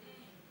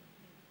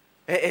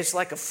 It's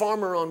like a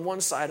farmer on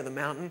one side of the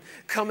mountain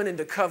coming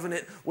into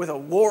covenant with a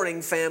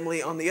warring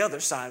family on the other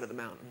side of the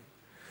mountain.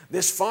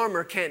 This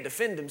farmer can't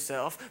defend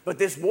himself, but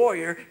this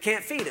warrior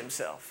can't feed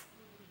himself.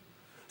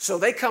 So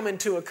they come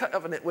into a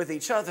covenant with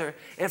each other,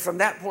 and from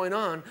that point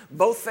on,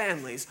 both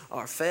families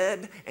are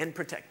fed and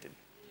protected.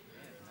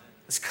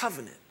 It's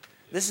covenant.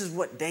 This is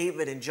what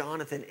David and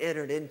Jonathan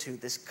entered into,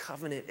 this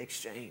covenant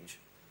exchange.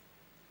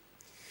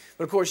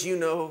 But of course, you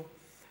know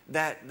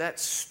that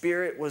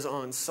spirit was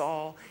on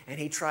Saul, and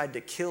he tried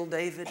to kill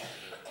David,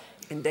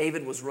 and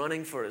David was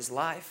running for his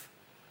life.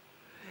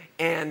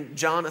 And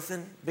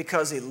Jonathan,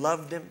 because he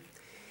loved him,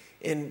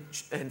 in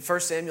 1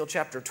 Samuel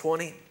chapter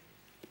 20,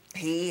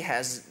 he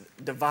has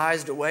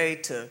devised a way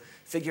to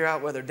figure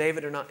out whether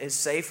David is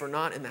safe or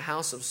not in the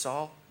house of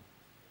Saul.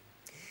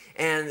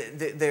 And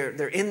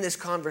they're in this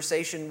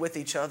conversation with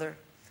each other.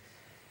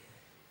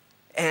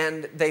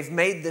 And they've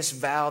made this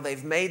vow,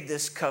 they've made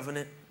this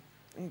covenant.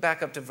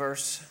 Back up to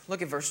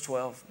look at verse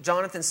 12.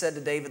 Jonathan said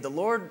to David, the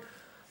Lord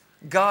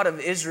God of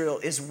Israel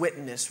is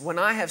witness. When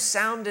I have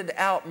sounded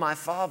out my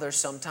father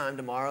sometime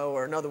tomorrow,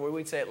 or another word,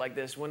 we'd say it like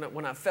this,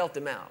 when I've felt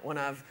him out, when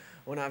I've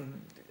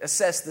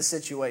assessed the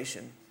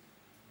situation.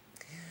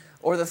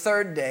 Or the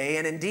third day,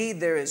 and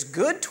indeed there is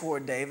good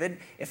toward David,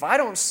 if I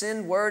don't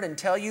send word and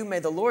tell you, may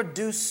the Lord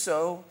do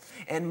so,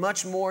 and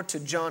much more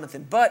to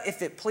Jonathan. But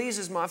if it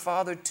pleases my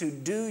father to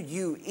do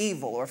you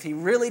evil, or if he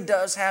really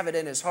does have it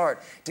in his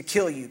heart to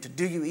kill you, to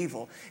do you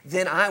evil,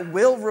 then I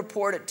will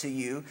report it to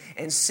you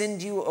and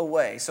send you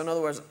away. So in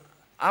other words,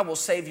 I will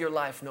save your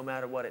life no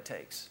matter what it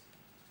takes.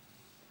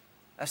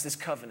 That's this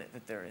covenant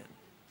that they're in.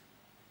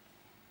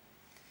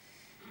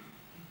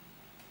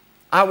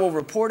 I will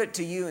report it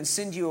to you and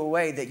send you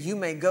away that you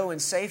may go in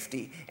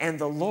safety, and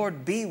the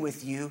Lord be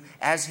with you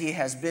as he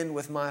has been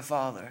with my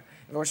father.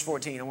 Verse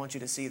 14, I want you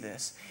to see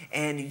this.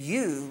 And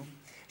you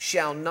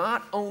shall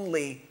not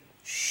only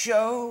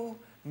show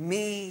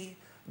me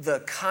the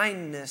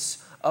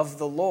kindness of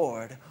the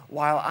Lord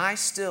while I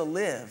still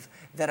live,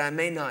 that I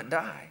may not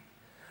die,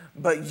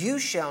 but you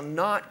shall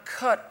not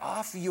cut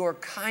off your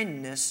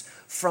kindness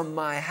from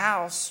my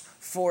house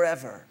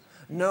forever.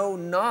 No,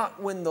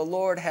 not when the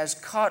Lord has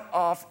cut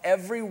off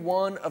every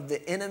one of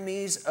the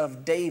enemies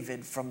of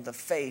David from the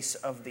face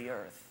of the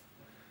earth.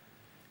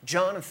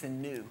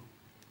 Jonathan knew.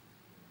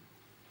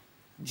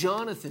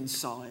 Jonathan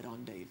saw it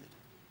on David.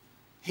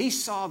 He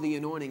saw the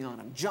anointing on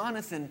him.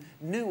 Jonathan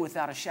knew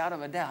without a shadow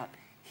of a doubt,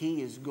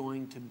 he is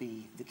going to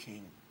be the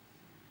king.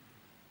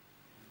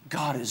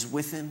 God is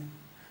with him.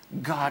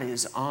 God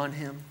is on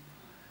him.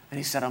 And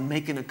he said, I'm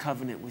making a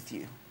covenant with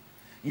you.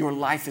 Your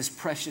life is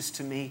precious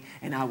to me,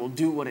 and I will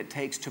do what it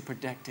takes to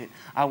protect it.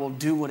 I will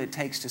do what it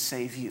takes to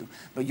save you.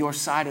 But your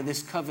side of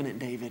this covenant,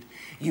 David,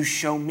 you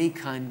show me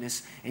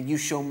kindness, and you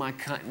show my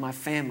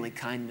family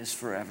kindness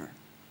forever.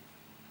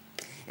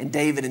 And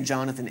David and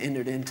Jonathan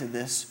entered into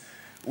this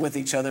with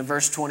each other.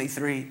 Verse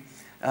 23,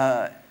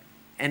 and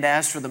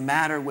as for the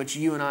matter which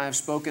you and I have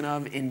spoken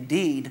of,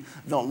 indeed,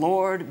 the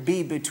Lord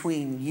be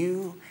between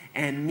you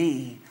and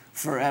me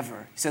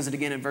forever. He says it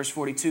again in verse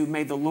 42,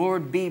 may the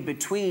Lord be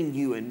between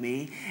you and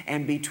me,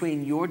 and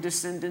between your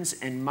descendants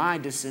and my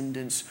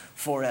descendants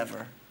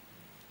forever.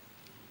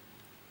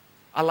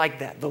 I like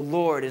that. The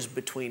Lord is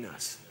between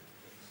us.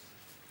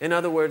 In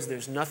other words,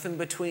 there's nothing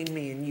between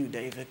me and you,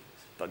 David,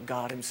 but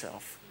God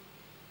himself.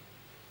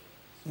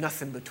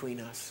 Nothing between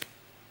us.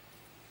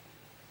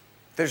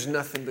 There's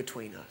nothing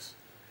between us.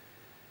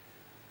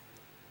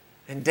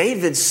 And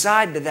David's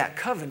side to that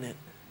covenant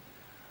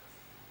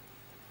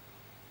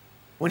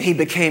when he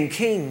became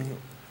king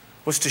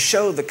was to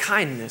show the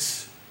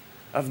kindness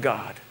of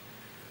God.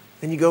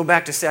 Then you go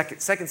back to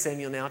 2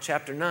 Samuel now,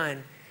 chapter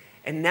 9,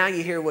 and now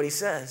you hear what he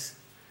says.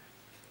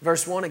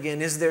 Verse 1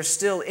 again, is there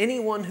still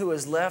anyone who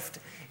is left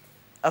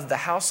of the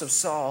house of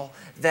Saul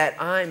that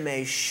I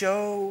may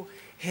show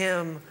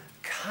him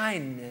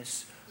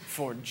kindness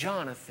for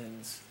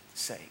Jonathan's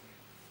sake?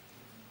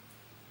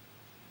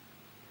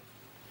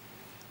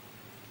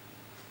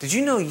 Did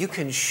you know you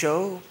can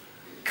show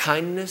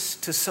kindness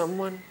to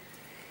someone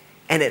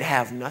and it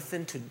have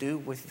nothing to do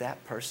with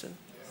that person,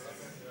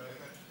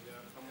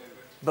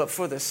 but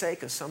for the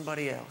sake of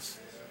somebody else?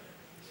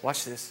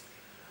 Watch this.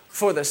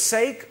 For the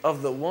sake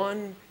of the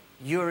one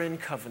you're in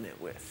covenant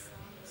with.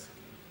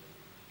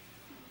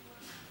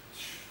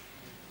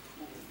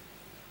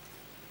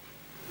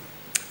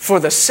 For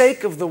the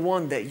sake of the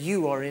one that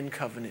you are in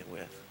covenant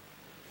with.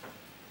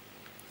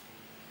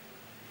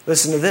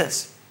 Listen to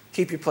this.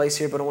 Keep your place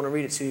here, but I want to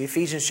read it to you.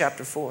 Ephesians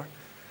chapter 4.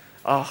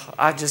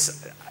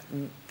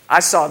 I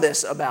saw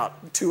this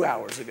about 2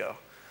 hours ago.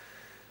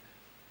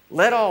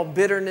 Let all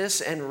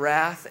bitterness and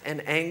wrath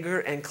and anger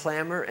and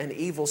clamor and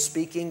evil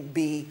speaking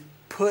be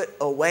put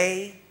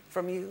away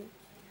from you.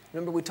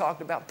 Remember we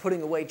talked about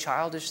putting away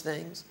childish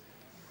things?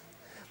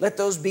 let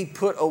those be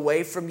put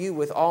away from you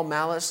with all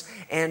malice,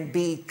 and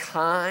be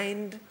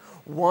kind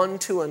one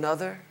to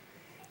another,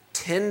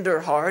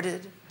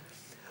 tender-hearted,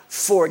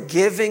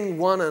 forgiving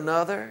one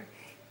another,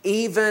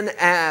 even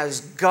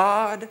as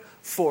God,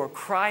 for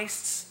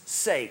Christ's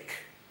sake,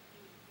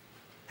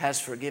 has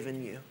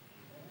forgiven you.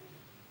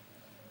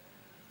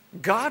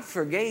 God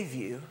forgave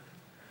you,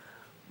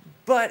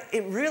 but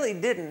it really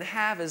didn't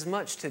have as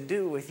much to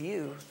do with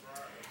you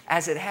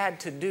as it had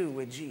to do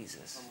with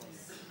Jesus.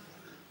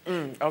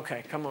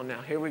 Okay, come on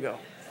now. Here we go.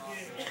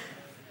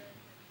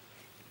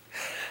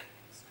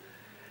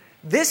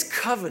 This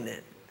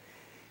covenant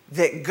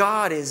that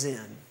God is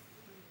in,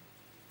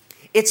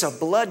 it's a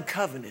blood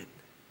covenant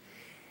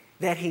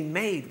that He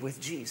made with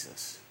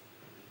Jesus.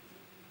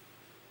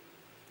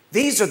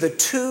 These are the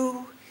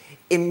two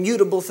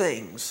immutable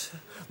things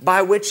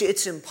by which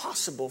it's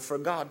impossible for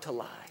God to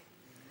lie.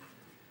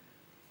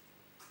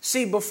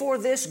 See, before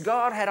this,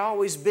 God had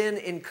always been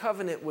in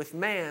covenant with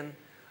man,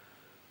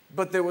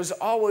 but there was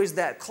always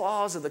that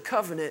clause of the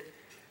covenant,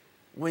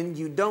 when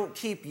you don't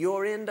keep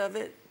your end of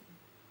it,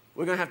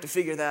 we're going to have to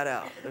figure that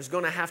out. There's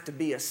going to have to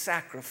be a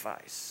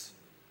sacrifice.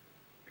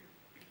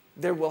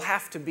 There will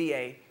have to be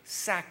a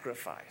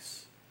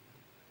sacrifice.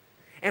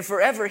 And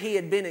forever He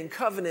had been in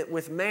covenant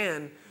with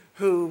man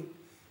who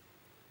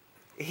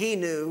He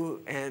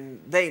knew and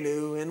they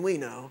knew and we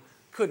know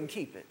couldn't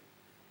keep it.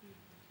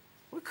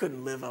 We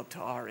couldn't live up to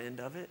our end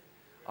of it.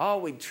 Oh,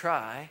 we'd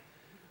try,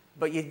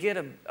 but you'd get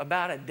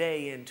about a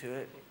day into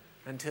it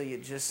until you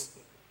just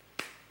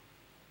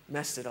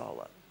messed it all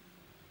up.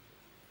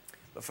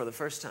 But for the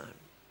first time,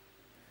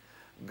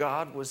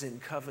 God was in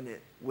covenant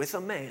with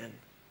a man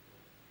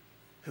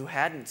who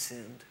hadn't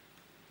sinned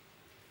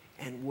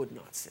and would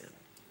not sin.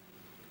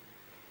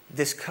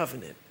 This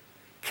covenant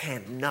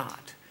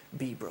cannot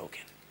be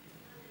broken.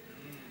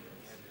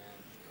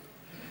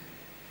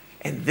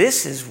 And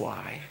this is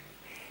why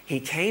He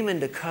came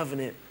into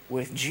covenant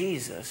with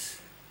Jesus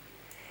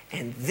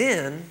and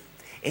then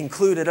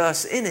included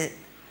us in it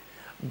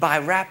by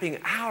wrapping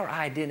our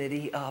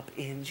identity up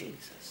in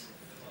Jesus.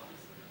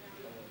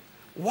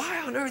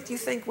 Why on earth do you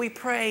think we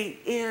pray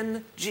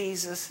in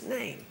Jesus'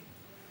 name?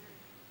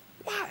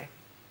 Why?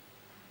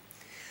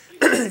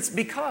 It's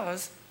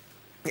because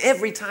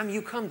every time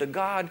you come to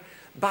God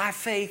by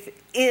faith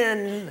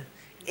in,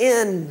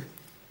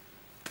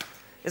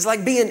 it's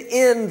like being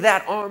in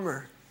that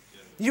armor.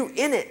 You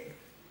in it.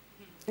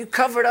 You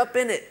covered up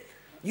in it.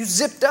 You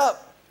zipped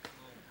up.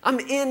 I'm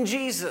in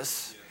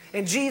Jesus.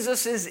 And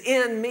Jesus is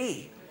in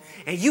me.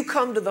 And you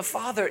come to the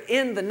Father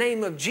in the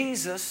name of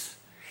Jesus.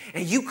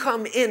 And you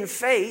come in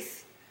faith.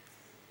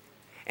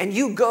 And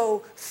you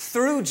go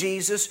through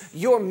Jesus,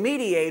 your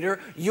mediator,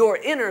 your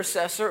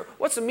intercessor.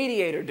 What's a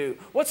mediator do?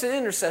 What's an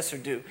intercessor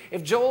do?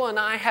 If Joel and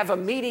I have a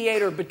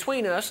mediator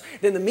between us,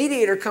 then the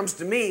mediator comes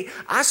to me.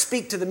 I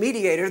speak to the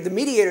mediator. The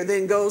mediator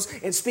then goes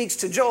and speaks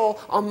to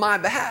Joel on my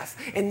behalf.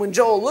 And when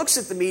Joel looks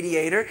at the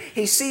mediator,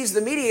 he sees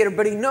the mediator,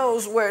 but he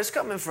knows where it's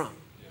coming from.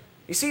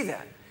 You see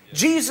that?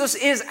 Jesus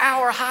is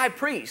our high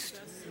priest.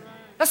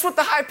 That's what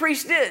the high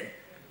priest did.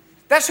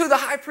 That's who the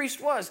high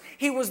priest was.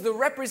 He was the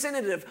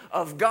representative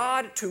of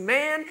God to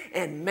man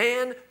and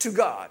man to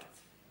God.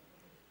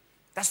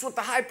 That's what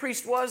the high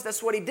priest was.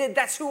 That's what he did.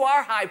 That's who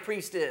our high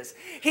priest is.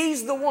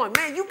 He's the one.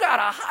 Man, you got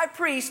a high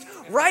priest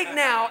right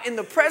now in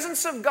the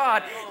presence of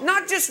God,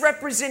 not just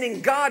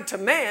representing God to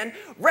man,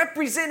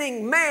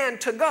 representing man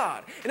to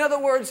God. In other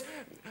words,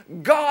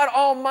 God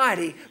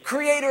Almighty,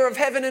 creator of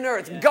heaven and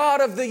earth,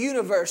 God of the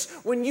universe.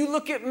 When you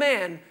look at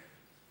man,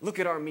 look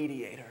at our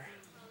mediator.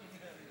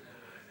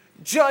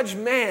 Judge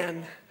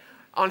man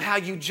on how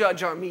you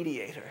judge our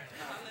mediator.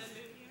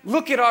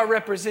 Look at our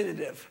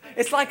representative.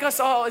 It's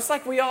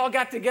like we all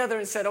got together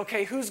and said,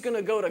 okay, who's going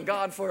to go to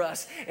God for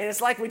us? And it's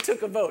like we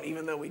took a vote,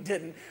 even though we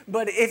didn't.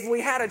 But if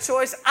we had a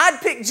choice,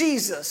 I'd pick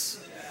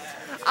Jesus.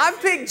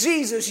 I'd pick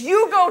Jesus.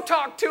 You go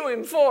talk to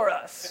Him for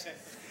us.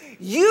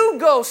 You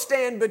go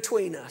stand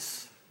between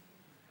us.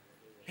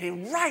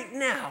 And right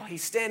now,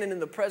 He's standing in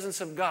the presence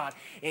of God.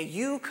 And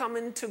you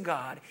coming to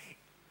God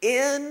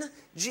in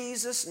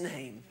Jesus'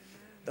 name.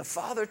 The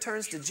Father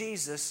turns to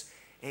Jesus,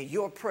 and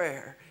your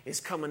prayer is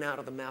coming out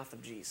of the mouth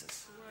of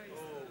Jesus.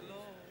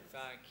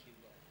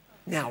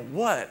 Now,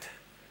 what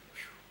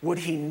would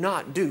He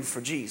not do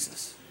for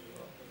Jesus?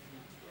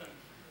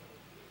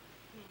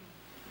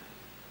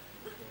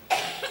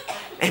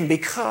 And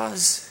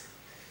because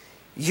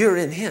you're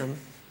in Him,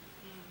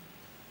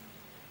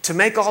 to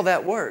make all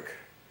that work,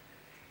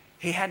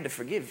 He had to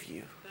forgive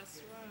you.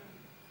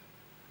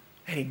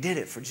 And He did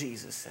it for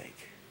Jesus'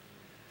 sake.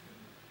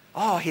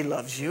 Oh, He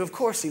loves you. Of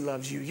course He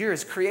loves you. You're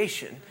His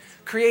creation,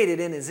 created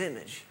in His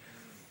image.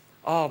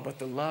 Oh, but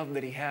the love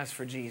that He has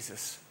for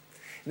Jesus.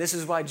 And this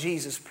is why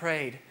Jesus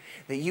prayed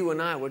that you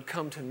and I would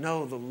come to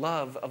know the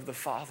love of the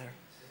Father.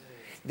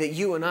 That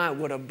you and I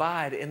would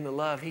abide in the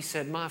love. He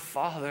said, my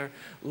Father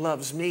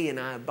loves me and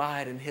I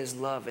abide in His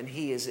love and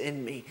He is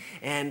in me.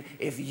 And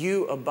if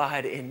you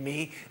abide in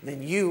me,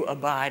 then you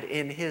abide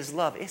in His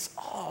love. It's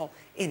all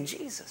in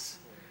Jesus.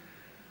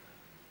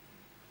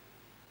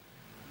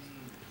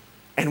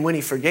 And when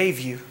he forgave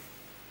you,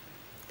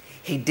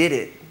 he did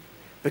it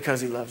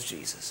because he loves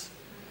Jesus.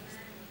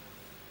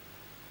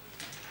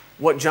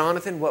 What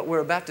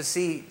we're about to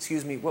see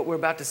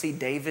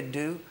David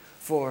do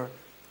for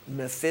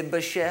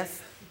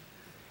Mephibosheth,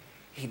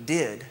 he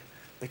did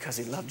because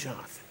he loved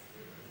Jonathan.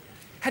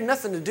 Had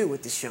nothing to do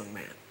with this young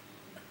man.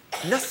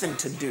 Nothing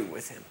to do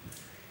with him.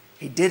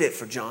 He did it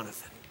for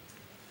Jonathan.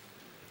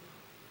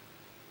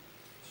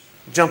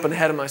 Jumping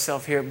ahead of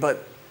myself here,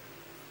 but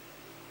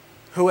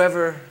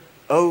whoever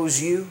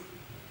owes you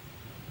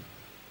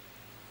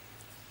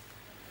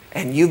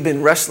and you've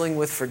been wrestling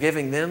with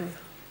forgiving them,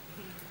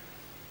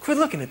 quit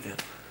looking at them.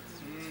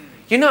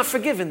 You're not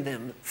forgiving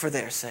them for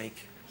their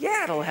sake.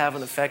 Yeah, it'll have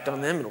an effect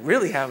on them. It'll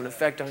really have an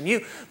effect on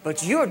you.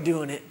 But you're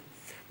doing it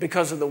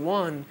because of the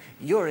one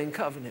you're in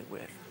covenant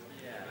with.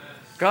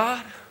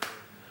 God,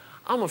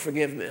 I'm going to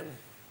forgive them.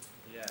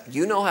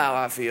 You know how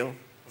I feel.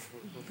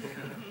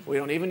 We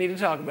don't even need to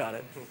talk about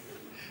it.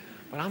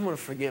 But I'm going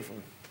to forgive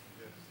them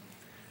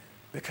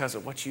because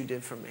of what you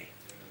did for me.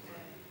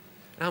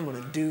 And I'm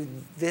going to do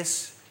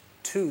this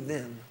to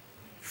them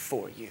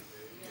for you.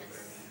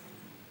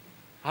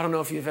 I don't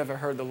know if you've ever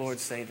heard the Lord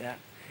say that.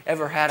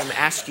 Ever had him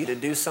ask you to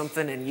do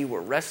something and you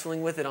were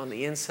wrestling with it on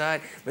the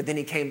inside, but then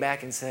he came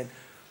back and said,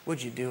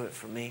 would you do it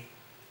for me?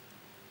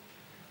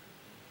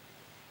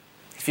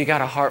 If you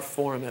got a heart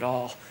for him at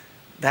all,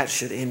 that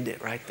should end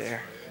it right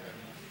there.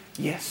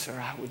 Yes, sir,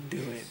 I would do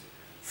it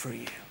for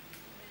you.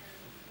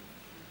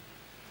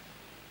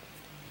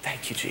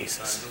 Thank you,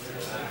 Jesus.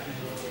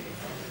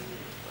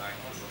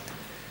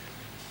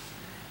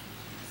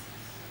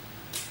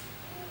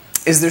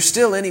 Is there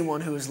still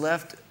anyone who is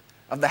left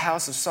of the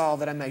house of Saul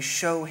that I may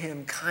show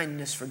him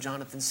kindness for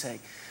Jonathan's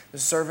sake? The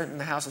servant in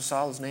the house of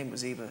Saul, his name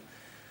was Ziba.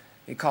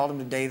 He called him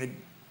to David.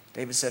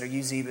 David said, are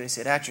you Ziba? He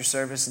said, at your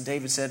service. And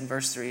David said in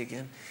verse 3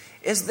 again,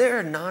 is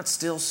there not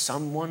still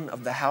someone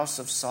of the house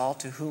of Saul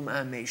to whom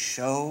I may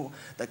show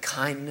the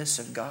kindness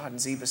of God?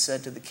 And Ziba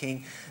said to the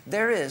king,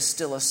 there is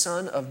still a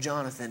son of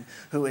Jonathan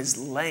who is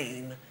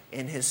lame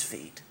in his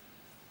feet.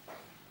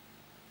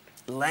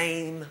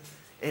 Lame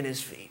in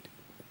his feet.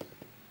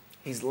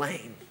 He's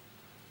lame.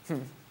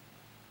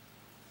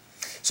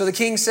 So the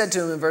king said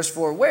to him in verse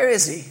 4, where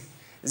is he?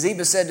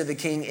 Ziba said to the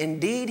king,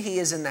 indeed he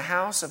is in the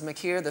house of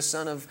Machir, the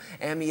son of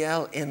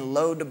Ammiel, in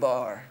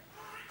Lo-debar.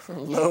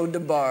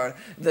 Lo-debar.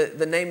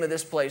 The name of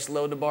this place,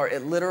 Lo-debar,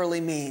 it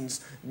literally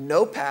means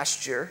no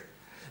pasture,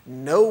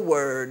 no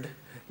word,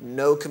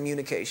 no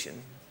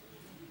communication.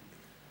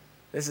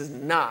 This is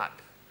not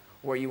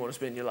where you want to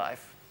spend your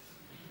life.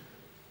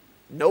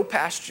 No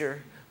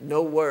pasture,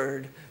 no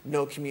word,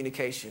 no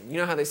communication. You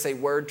know how they say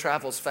word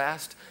travels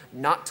fast?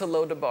 Not to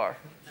Lo-debar.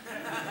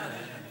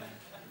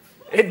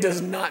 It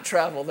does not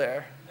travel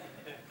there.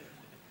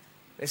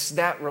 It's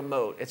that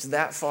remote. It's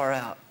that far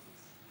out.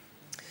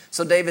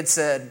 So David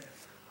said,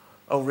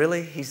 oh,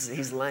 really?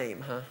 He's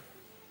lame, huh?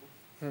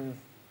 And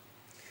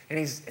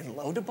he's in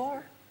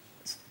Lo-debar?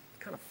 It's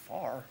kind of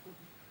far.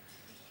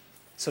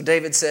 So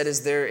David said,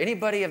 is there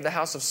anybody of the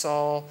house of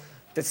Saul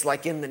that's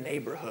like in the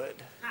neighborhood?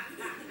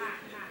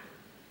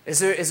 Is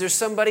there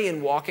somebody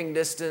in walking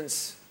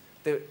distance?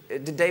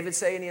 Did David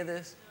say any of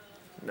this?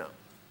 No.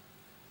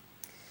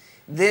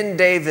 Then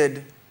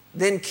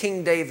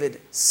King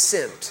David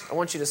sent. I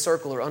want you to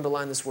circle or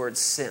underline this word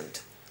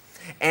sent.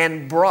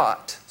 And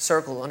brought,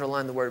 circle,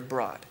 underline the word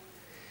brought.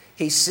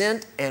 He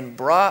sent and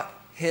brought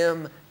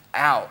him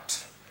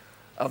out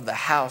of the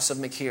house of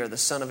Machir, the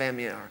son of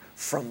Ammiel,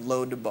 from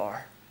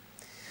Lo-debar.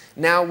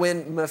 Now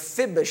when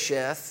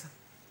Mephibosheth,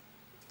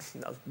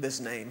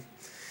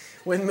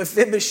 when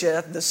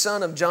Mephibosheth, the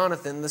son of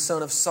Jonathan, the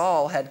son of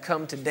Saul, had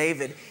come to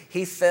David,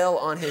 he fell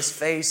on his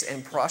face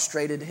and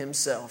prostrated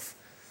himself.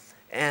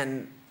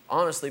 And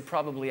honestly,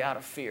 probably out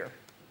of fear.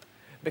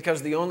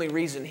 Because the only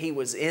reason he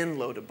was in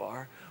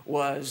Lo-debar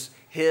was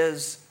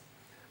his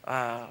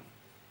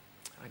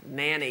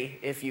nanny,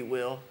 if you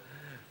will,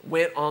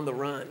 went on the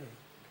run.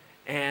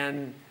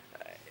 And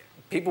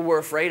people were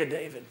afraid of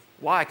David.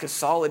 Why? Because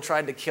Saul had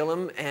tried to kill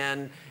him,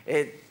 and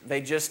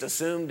they just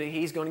assumed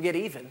he's going to get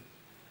even.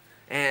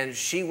 And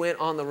she went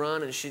on the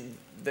run, and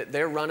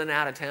they're running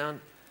out of town.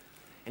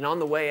 And on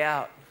the way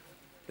out,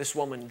 this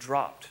woman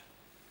dropped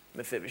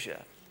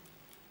Mephibosheth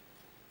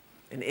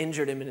and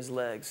injured him in his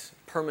legs.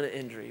 Permanent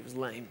injury. He was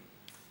lame.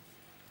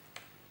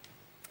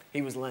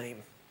 He was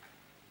lame.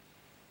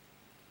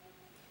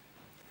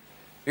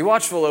 Be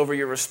watchful over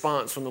your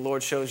response when the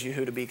Lord shows you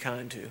who to be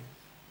kind to.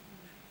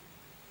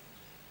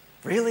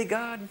 Really,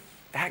 God?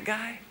 That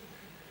guy?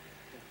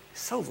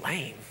 So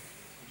lame.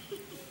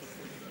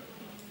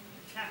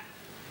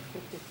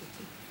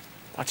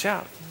 Watch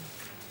out.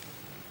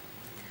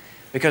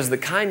 Because the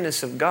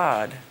kindness of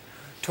God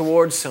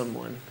towards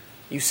someone,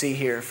 you see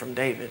here from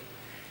David,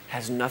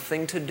 has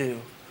nothing to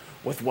do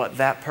with what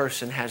that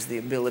person has the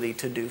ability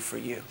to do for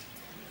you.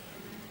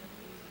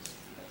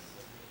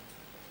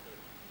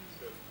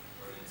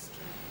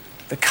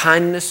 The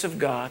kindness of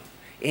God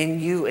in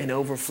you and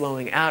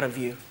overflowing out of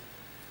you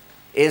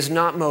is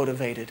not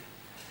motivated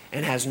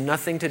and has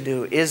nothing to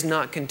do, is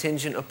not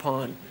contingent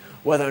upon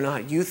whether or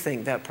not you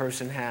think that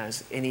person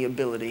has any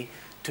ability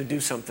to do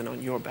something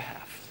on your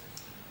behalf.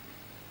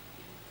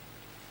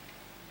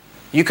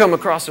 You come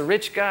across a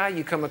rich guy,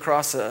 you come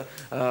across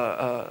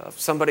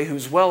somebody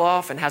who's well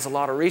off and has a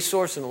lot of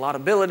resource and a lot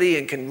of ability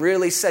and can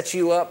really set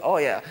you up. Oh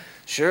yeah,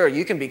 sure,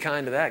 you can be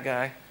kind to that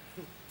guy.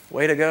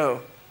 Way to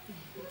go.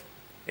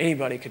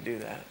 Anybody could do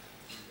that.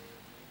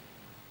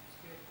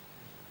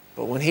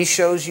 But when he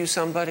shows you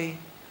somebody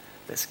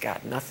that's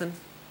got nothing,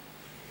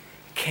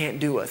 can't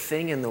do a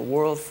thing in the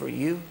world for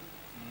you,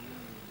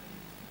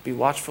 be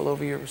watchful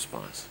over your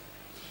response.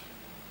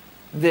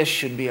 This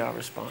should be our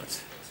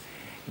response.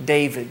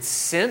 David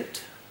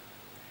sent,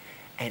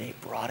 and he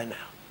brought him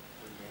out.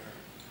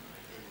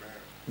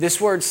 This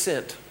word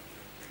sent,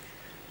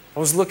 I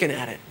was looking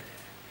at it.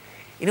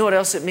 You know what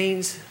else it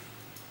means?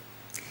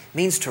 It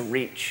means to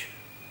reach.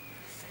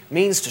 It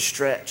means to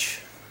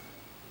stretch.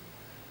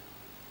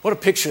 What a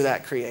picture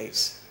that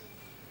creates.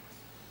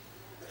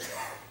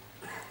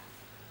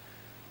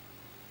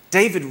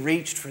 David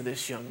reached for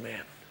this young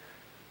man.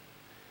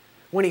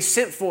 When he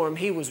sent for him,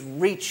 he was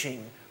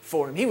reaching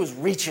for him. He was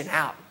reaching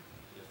out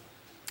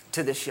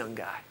to this young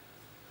guy.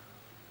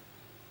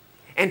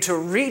 And to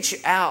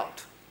reach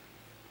out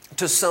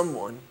to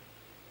someone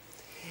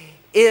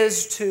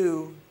is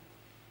to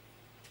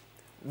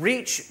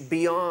reach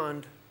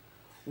beyond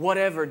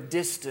whatever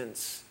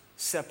distance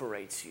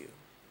separates you.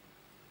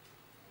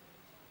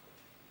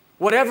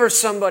 Whatever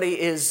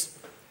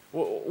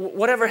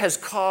has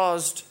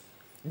caused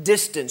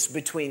distance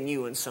between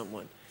you and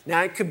someone.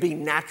 Now, it could be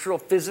natural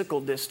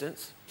physical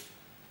distance.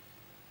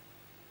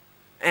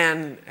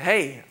 And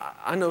hey,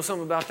 I know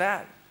something about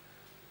that.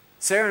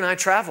 Sarah and I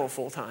travel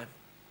full time.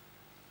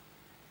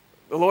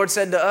 The Lord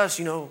said to us,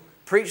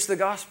 preach the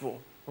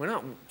gospel. We're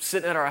not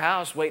sitting at our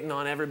house waiting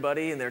on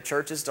everybody and their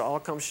churches to all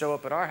come show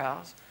up at our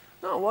house.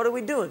 No, what are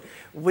we doing?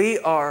 We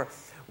are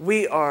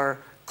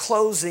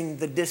closing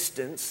the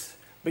distance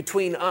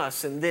between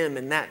us and them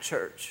in that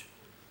church.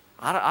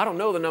 I don't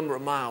know the number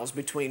of miles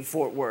between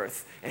Fort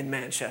Worth and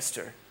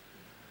Manchester.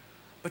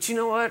 But you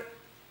know what?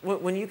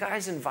 When you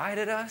guys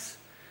invited us,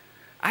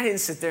 I didn't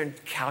sit there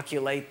and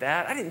calculate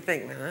that. I didn't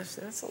think, man,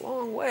 that's a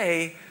long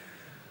way.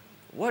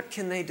 What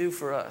can they do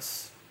for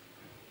us?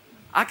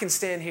 I can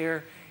stand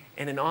here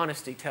and in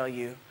honesty tell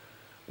you,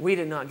 we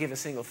did not give a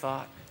single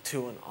thought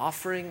to an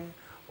offering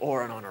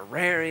or an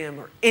honorarium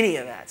or any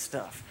of that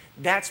stuff.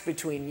 That's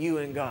between you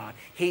and God.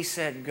 He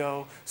said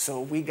go,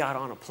 so we got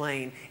on a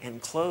plane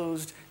and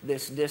closed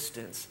this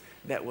distance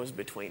that was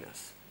between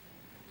us.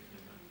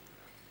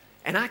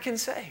 And I can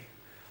say,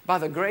 by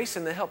the grace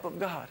and the help of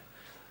God,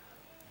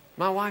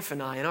 my wife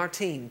and I and our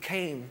team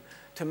came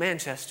to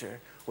Manchester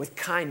with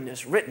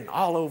kindness written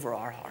all over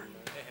our heart.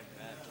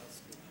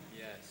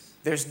 Yes.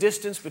 There's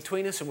distance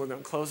between us and we're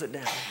going to close it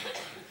down.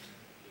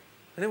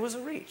 And it was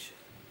a reach.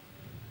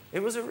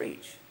 It was a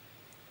reach.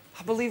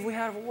 I believe we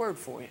have a word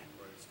for you.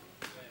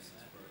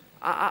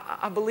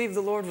 I believe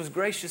the Lord was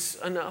gracious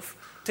enough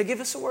to give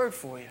us a word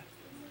for you.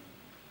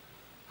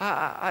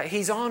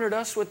 He's honored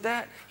us with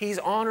that. He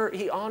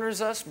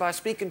honors us by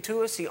speaking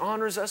to us. He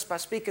honors us by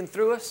speaking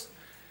through us.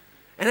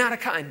 And out of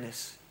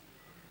kindness,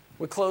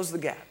 we close the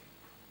gap.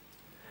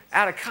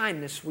 Out of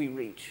kindness, we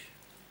reach.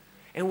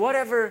 And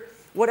whatever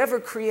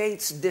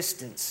creates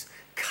distance,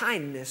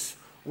 kindness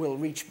will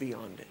reach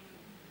beyond it.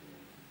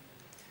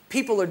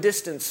 People are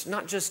distanced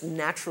not just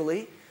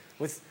naturally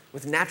with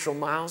natural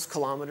miles,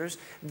 kilometers.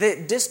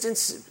 The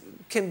distance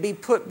can be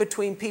put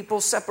between people.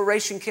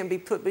 Separation can be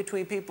put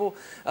between people.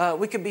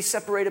 We can be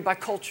separated by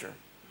culture.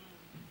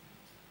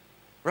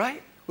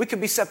 Right? We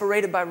could be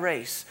separated by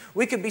race.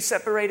 We could be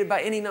separated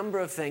by any number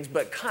of things.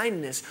 But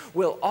kindness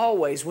will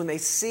always, when they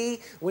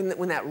see,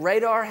 when that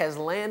radar has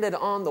landed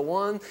on the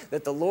one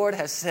that the Lord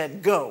has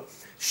said, go,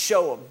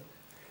 show them.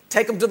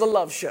 Take them to the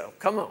love show.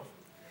 Come on.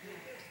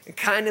 And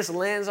kindness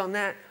lands on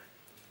that.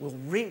 We'll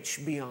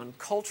reach beyond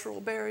cultural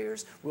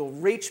barriers. We'll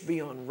reach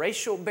beyond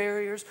racial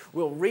barriers.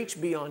 We'll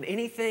reach beyond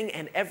anything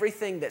and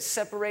everything that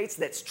separates,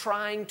 that's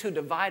trying to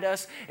divide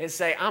us, and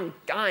say,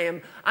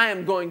 I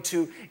am going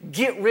to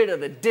get rid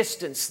of the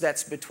distance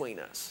that's between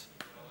us.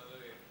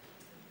 Hallelujah.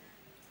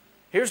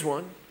 Here's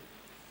one.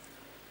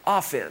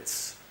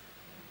 Offense.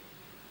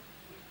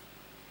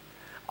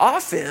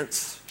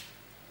 Offense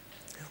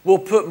will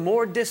put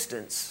more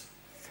distance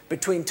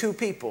between two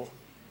people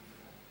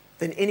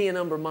than any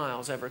number of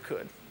miles ever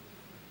could.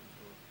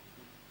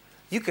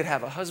 You could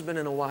have a husband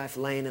and a wife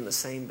laying in the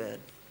same bed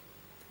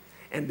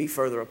and be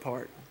further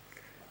apart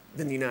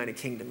than the United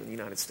Kingdom and the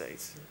United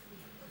States.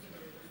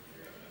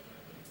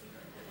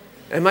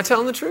 Am I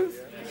telling the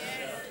truth?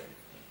 Yes.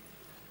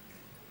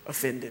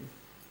 Offended.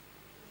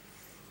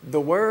 The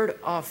word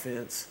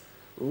offense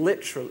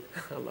literally,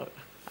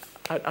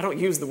 I don't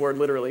use the word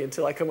literally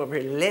until I come over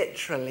here.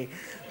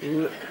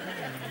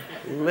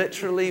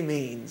 Literally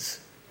means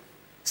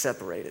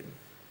separated.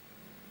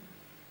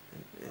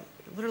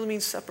 It literally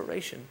means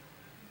separation.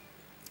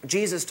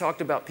 Jesus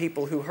talked about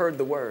people who heard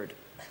the word,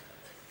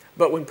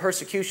 but when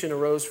persecution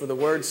arose for the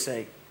word's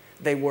sake,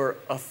 they were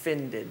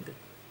offended.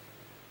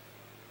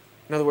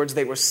 In other words,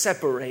 they were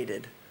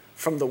separated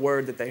from the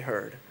word that they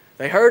heard.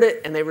 They heard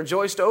it and they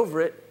rejoiced over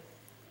it,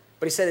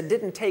 but he said it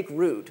didn't take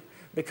root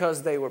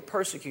because they were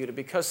persecuted,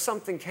 because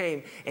something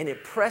came and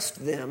it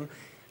pressed them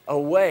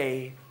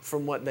away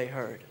from what they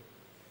heard.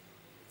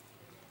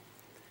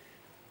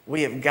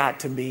 We have got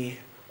to be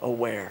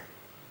aware.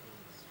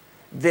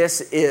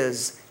 This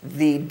is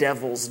the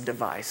devil's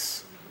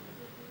device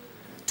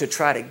to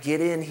try to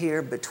get in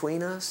here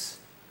between us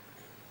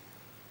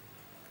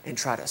and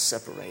try to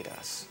separate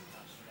us.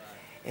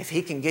 If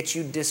he can get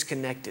you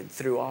disconnected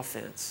through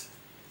offense,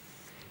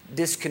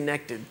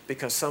 disconnected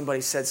because somebody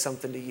said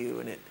something to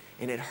you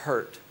and it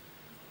hurt.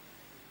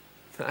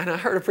 And I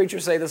heard a preacher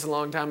say this a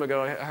long time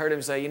ago. I heard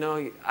him say,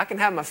 I can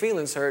have my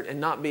feelings hurt and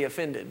not be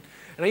offended.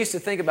 And I used to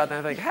think about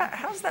that. I think,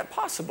 how's that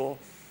possible?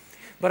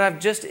 But I've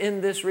just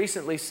in this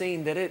recently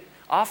seen that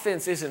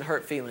offense isn't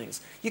hurt feelings.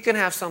 You can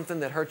have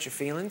something that hurts your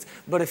feelings,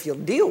 but if you'll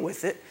deal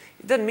with it,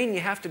 it doesn't mean you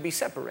have to be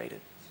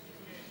separated.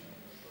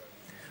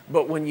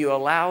 But when you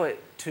allow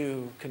it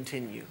to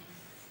continue,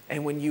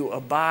 and when you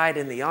abide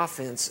in the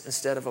offense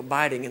instead of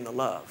abiding in the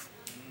love,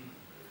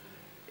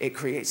 it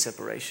creates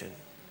separation.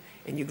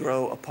 And you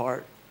grow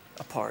apart.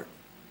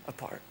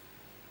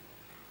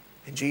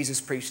 And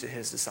Jesus preached to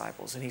his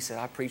disciples, and he said,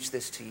 I preach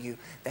this to you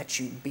that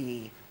you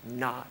be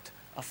not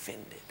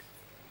offended.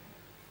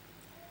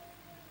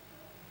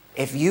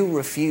 If you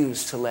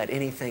refuse to let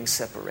anything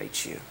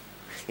separate you,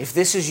 if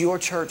this is your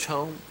church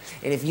home,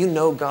 and if you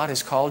know God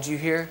has called you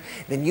here,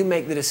 then you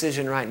make the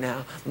decision right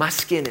now, my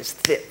skin is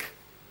thick.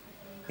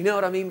 You know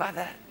what I mean by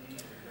that?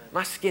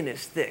 My skin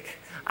is thick.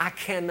 I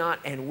cannot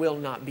and will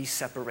not be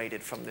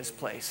separated from this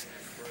place.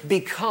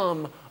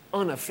 Become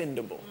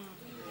unoffendable.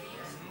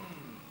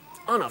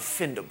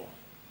 Unoffendable.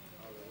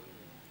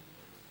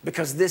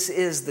 Because this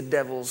is the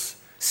devil's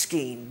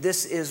scheme.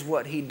 This is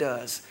what he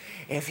does.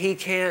 If he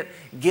can't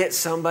get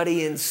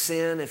somebody in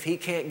sin, if he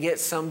can't get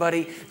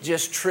somebody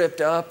just tripped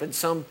up in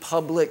some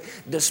public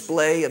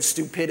display of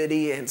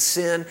stupidity and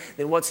sin,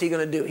 then what's he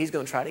going to do? He's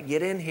going to try to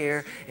get in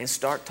here and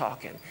start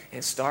talking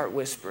and start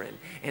whispering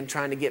and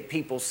trying to get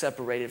people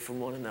separated from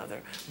one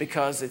another,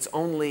 because it's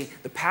only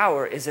the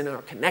power is in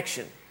our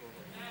connection.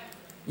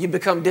 You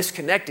become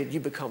disconnected, you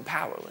become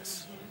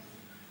powerless.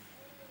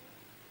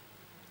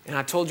 And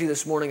I told you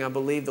this morning, I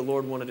believe the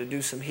Lord wanted to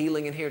do some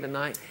healing in here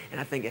tonight, and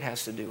I think it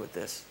has to do with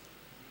this.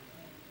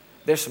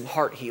 There's some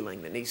heart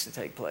healing that needs to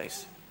take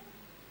place.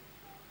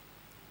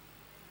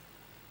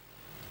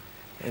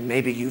 And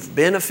maybe you've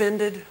been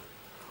offended,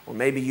 or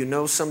maybe you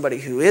know somebody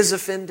who is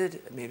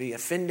offended, maybe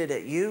offended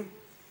at you.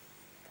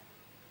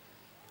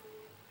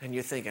 And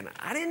you're thinking,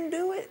 I didn't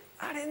do it.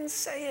 I didn't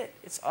say it.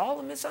 It's all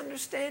a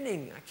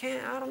misunderstanding.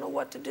 I don't know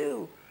what to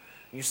do.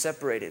 You're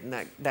separated,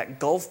 and that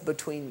gulf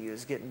between you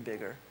is getting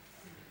bigger.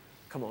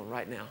 Come on,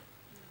 right now.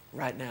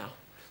 Right now.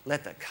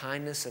 Let the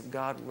kindness of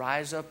God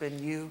rise up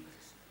in you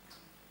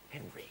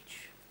and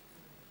reach.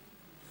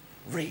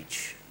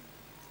 Reach.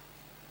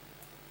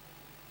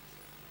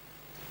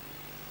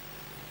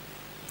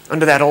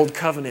 Under that old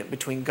covenant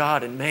between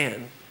God and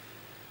man,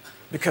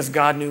 because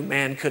God knew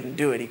man couldn't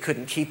do it, he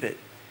couldn't keep it,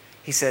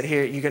 he said,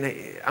 here, I'm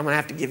going to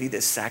have to give you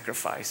this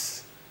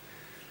sacrifice.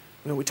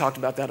 We talked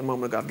about that a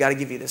moment ago. I've got to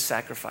give you this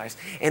sacrifice.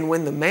 And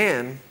when the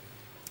man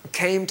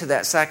came to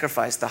that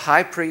sacrifice, the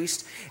high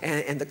priest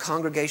and the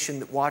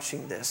congregation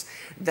watching this,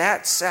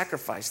 that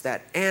sacrifice,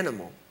 that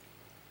animal,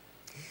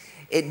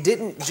 it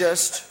didn't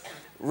just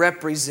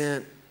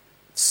represent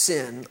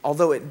sin,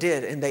 although it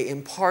did, and they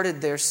imparted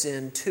their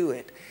sin to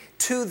it.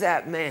 To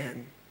that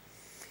man,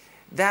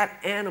 that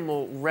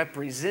animal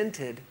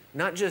represented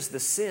not just the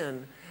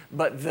sin,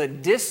 but the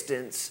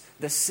distance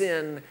the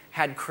sin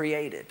had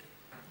created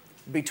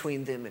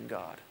between them and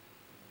God.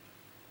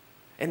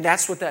 And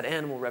that's what that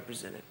animal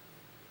represented.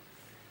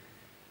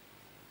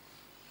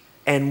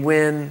 And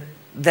when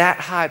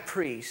that high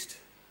priest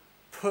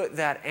put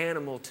that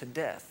animal to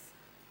death,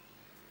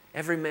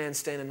 every man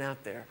standing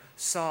out there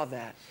saw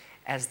that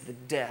as the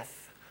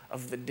death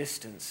of the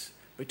distance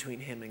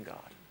between him and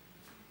God.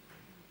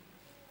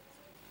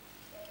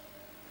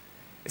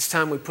 It's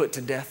time we put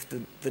to death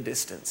the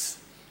distance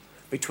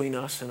between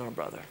us and our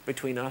brother,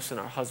 between us and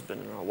our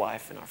husband and our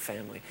wife and our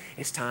family.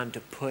 It's time to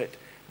put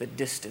the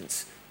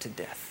distance to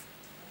death.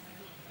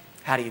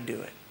 How do you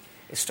do it?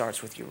 It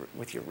starts with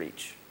your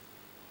reach.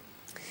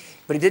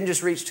 But he didn't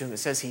just reach to him. It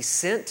says he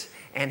sent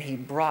and he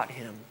brought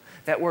him.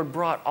 That word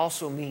brought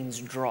also means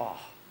draw.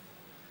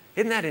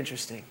 Isn't that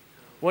interesting?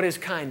 What is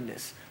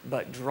kindness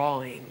but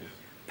drawing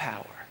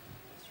power?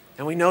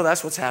 And we know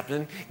that's what's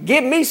happening.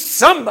 Give me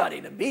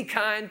somebody to be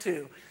kind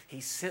to. He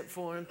sent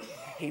for him.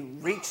 He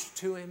reached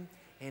to him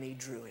and he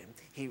drew him.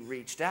 He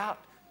reached out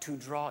to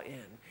draw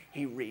in.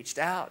 He reached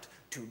out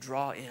to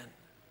draw in.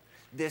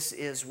 This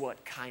is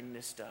what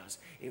kindness does.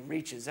 It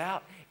reaches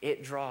out,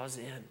 it draws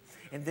in.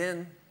 And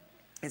then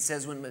it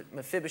says when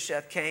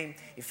Mephibosheth came,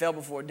 he fell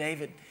before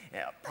David,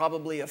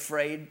 probably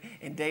afraid.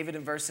 And David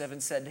in verse 7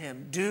 said to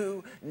him,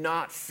 do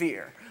not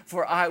fear,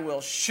 for I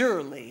will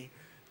surely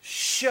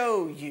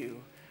show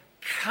you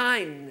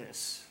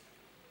kindness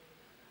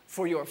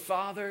for your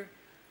father,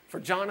 for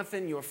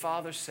Jonathan, your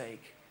father's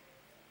sake.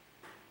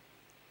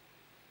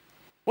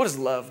 What does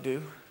love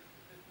do?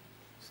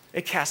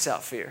 It casts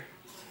out fear.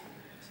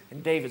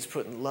 And David's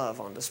putting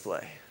love on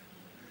display.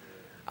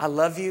 I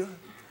love you,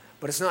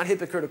 but it's not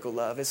hypocritical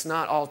love. It's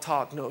not all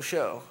talk, no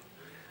show.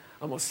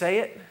 I'm going to say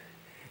it,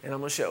 and I'm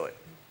going to show it.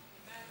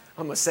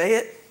 I'm going to say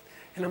it,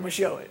 and I'm going to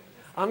show it.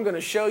 I'm going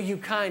to show you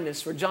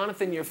kindness for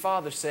Jonathan, your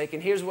father's sake,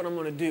 and here's what I'm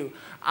going to do.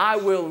 I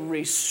will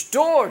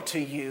restore to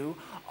you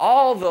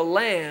all the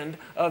land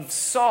of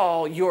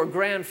Saul, your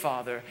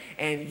grandfather,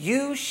 and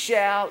you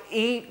shall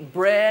eat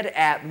bread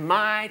at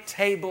my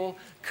table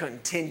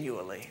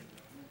continually.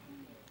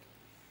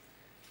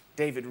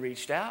 David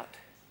reached out,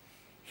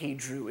 he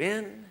drew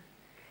in,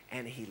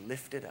 and he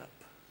lifted up.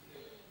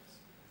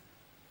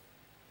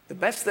 The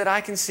best that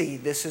I can see,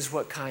 this is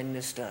what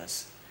kindness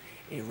does.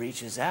 It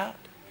reaches out,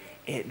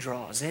 it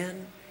draws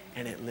in,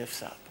 and it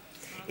lifts up.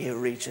 It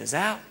reaches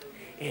out,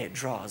 it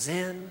draws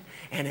in,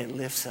 and it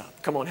lifts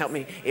up. Come on, help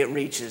me. It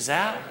reaches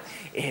out,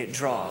 it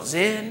draws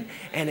in,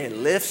 and it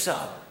lifts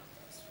up.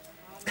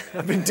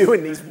 I've been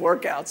doing these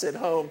workouts at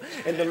home,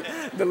 and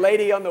the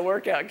lady on the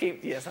workout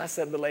yes, I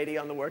said the lady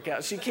on the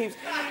workout.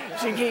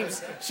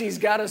 She's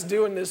got us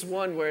doing this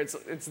one where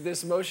it's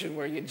this motion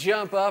where you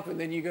jump up and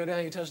then you go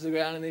down, you touch the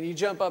ground, and then you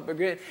jump up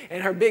again.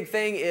 And her big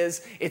thing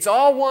is it's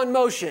all one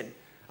motion.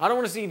 I don't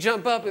want to see you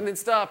jump up and then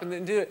stop and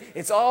then do it.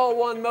 It's all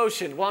one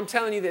motion. Well, I'm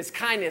telling you this,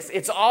 kindness,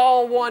 it's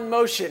all one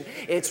motion.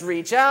 It's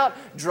reach out,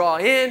 draw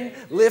in,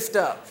 lift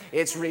up.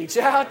 It's reach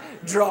out,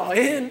 draw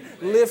in,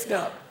 lift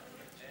up.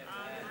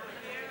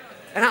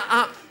 And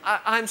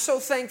I'm so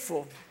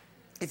thankful,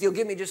 if you'll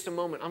give me just a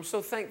moment, I'm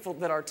so thankful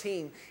that our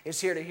team is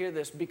here to hear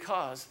this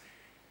because,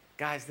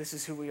 guys, this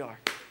is who we are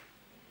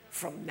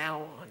from now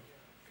on.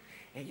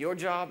 And your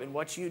job and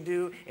what you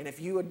do, and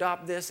if you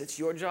adopt this, it's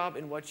your job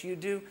and what you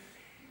do,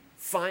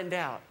 find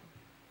out,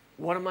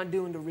 what am I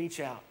doing to reach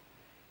out?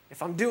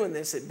 If I'm doing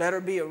this, it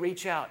better be a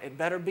reach out. It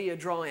better be a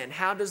draw in.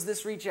 How does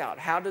this reach out?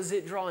 How does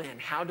it draw in?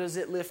 How does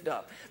it lift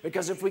up?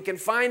 Because if we can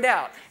find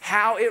out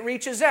how it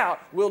reaches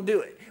out, we'll do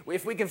it.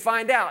 If we can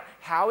find out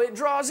how it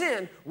draws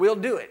in, we'll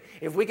do it.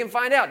 If we can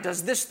find out,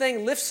 does this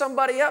thing lift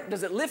somebody up?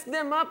 Does it lift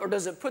them up or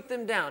does it put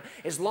them down?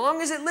 As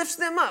long as it lifts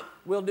them up,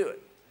 we'll do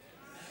it.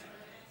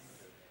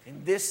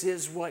 And this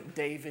is what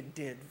David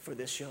did for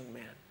this young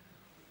man.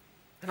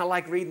 And I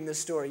like reading this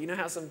story. You know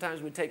how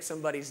sometimes we take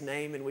somebody's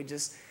name and we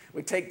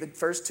take the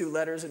first two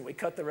letters and we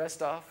cut the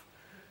rest off?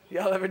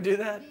 Y'all ever do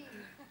that?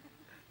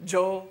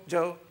 Joel,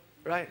 Joe,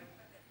 right?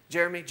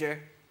 Jeremy, Jer.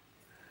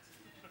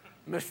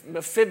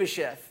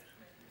 Mephibosheth,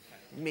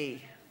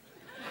 me.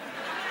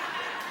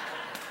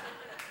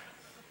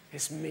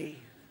 It's me.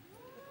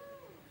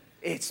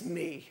 It's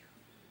me.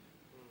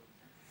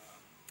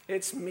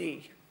 It's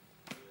me.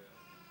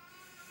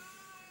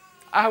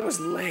 I was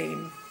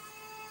lame.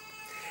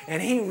 And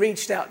he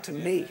reached out to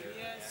me.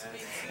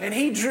 And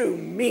he drew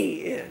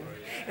me in.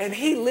 And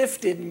he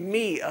lifted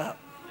me up.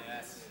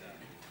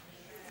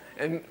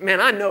 And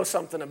man, I know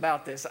something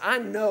about this. I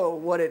know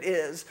what it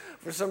is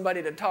for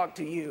somebody to talk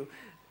to you,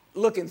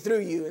 looking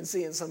through you and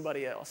seeing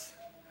somebody else.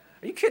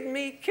 Are you kidding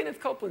me? Kenneth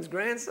Copeland's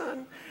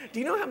grandson?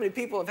 Do you know how many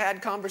people have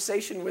had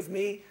conversation with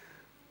me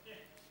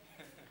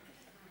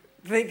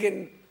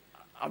thinking,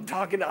 I've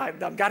got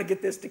to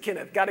get this to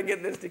Kenneth, got to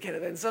get this to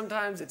Kenneth. And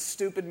sometimes it's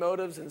stupid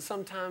motives, and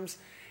sometimes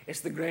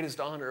it's the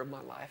greatest honor of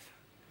my life.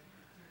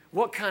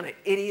 What kind of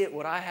idiot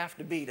would I have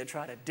to be to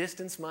try to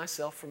distance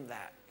myself from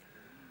that?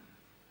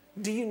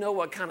 Do you know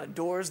what kind of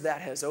doors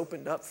that has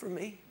opened up for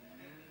me?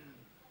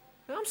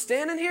 I'm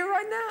standing here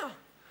right now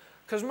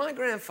because my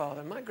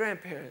grandfather, my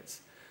grandparents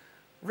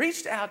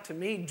reached out to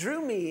me,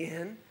 drew me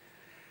in,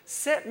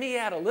 set me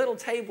at a little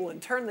table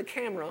and turned the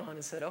camera on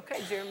and said,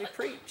 okay, Jeremy,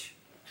 preach.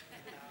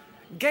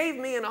 Gave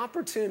me an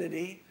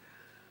opportunity.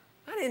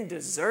 I didn't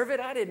deserve it.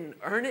 I didn't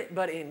earn it,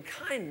 but in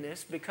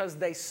kindness, because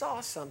they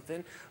saw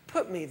something,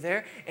 put me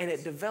there, and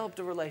it developed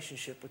a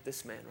relationship with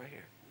this man right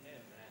here.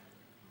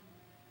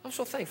 I'm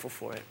so thankful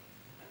for it.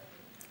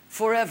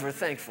 Forever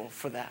thankful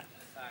for that.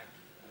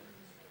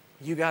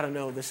 You got to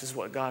know this is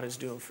what God is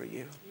doing for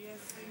you.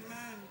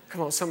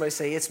 Come on, somebody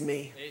say, it's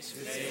me. It's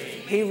me.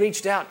 He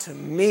reached out to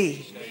me.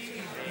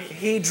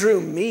 He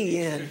drew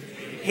me in.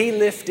 He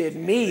lifted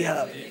me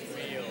up.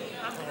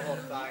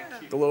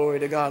 Glory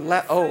to God.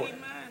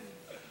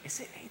 Is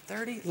it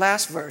 8:30?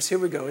 Last verse. Here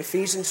we go.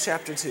 Ephesians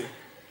chapter 2.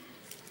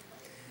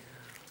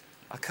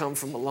 I come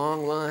from a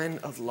long line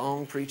of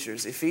long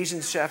preachers.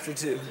 Ephesians chapter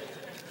 2.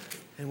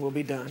 And we'll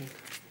be done.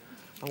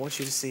 I want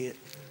you to see it.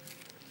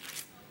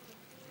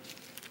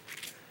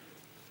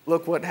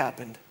 Look what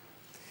happened.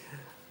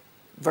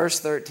 Verse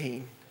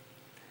 13.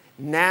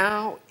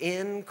 Now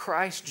in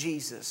Christ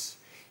Jesus,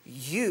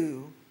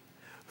 you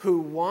who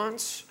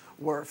once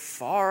were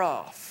far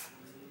off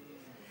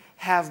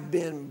have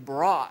been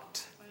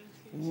brought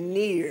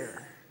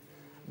near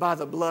by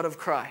the blood of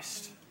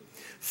Christ.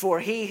 For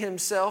he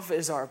himself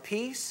is our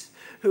peace,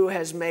 who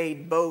has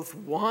made both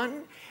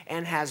one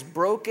and has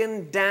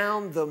broken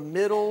down the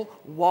middle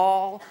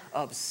wall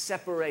of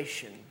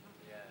separation.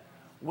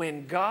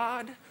 When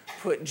God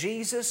put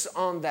Jesus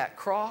on that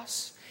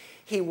cross,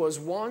 He was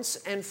once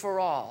and for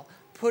all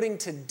putting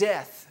to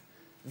death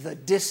the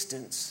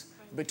distance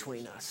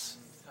between us.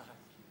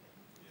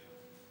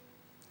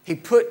 He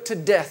put to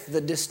death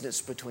the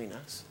distance between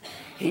us.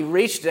 He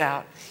reached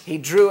out. He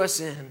drew us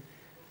in.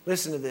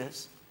 Listen to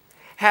this.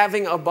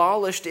 Having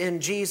abolished in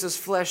Jesus'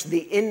 flesh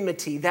the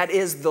enmity, that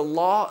is the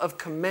law of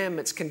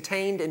commandments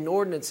contained in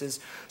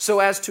ordinances, so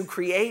as to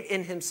create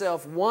in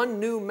Himself one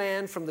new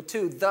man from the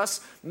two,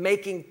 thus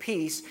making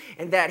peace,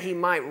 and that He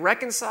might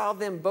reconcile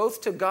them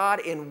both to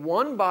God in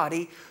one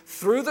body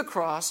through the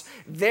cross,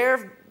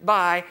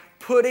 thereby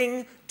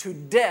putting to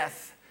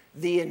death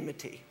the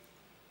enmity.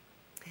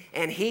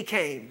 And He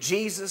came,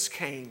 Jesus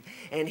came,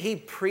 and He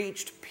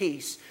preached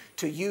peace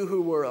to you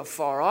who were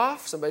afar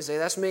off. Somebody say,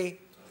 that's me.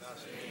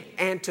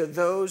 And to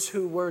those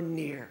who were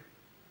near.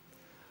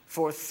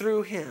 For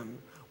through Him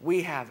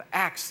we have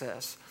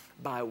access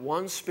by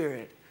one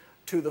Spirit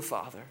to the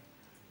Father.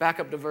 Back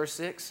up to verse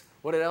 6.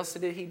 What else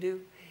did He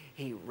do?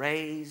 He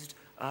raised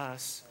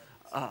us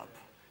up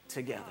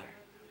together.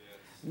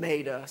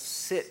 Made us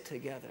sit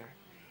together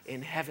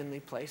in heavenly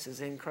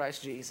places in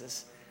Christ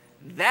Jesus.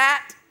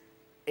 That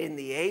in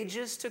the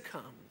ages to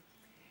come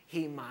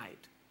He might.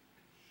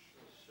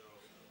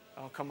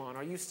 Oh, come on.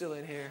 Are you still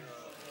in here?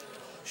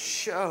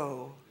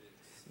 Show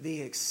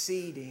the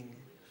exceeding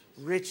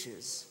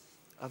riches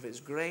of His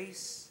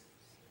grace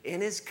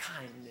in His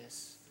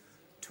kindness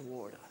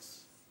toward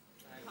us.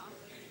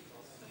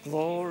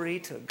 Glory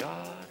to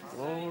God,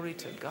 glory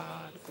to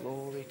God,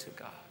 glory to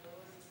God.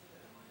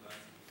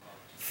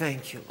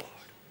 Thank you, Lord.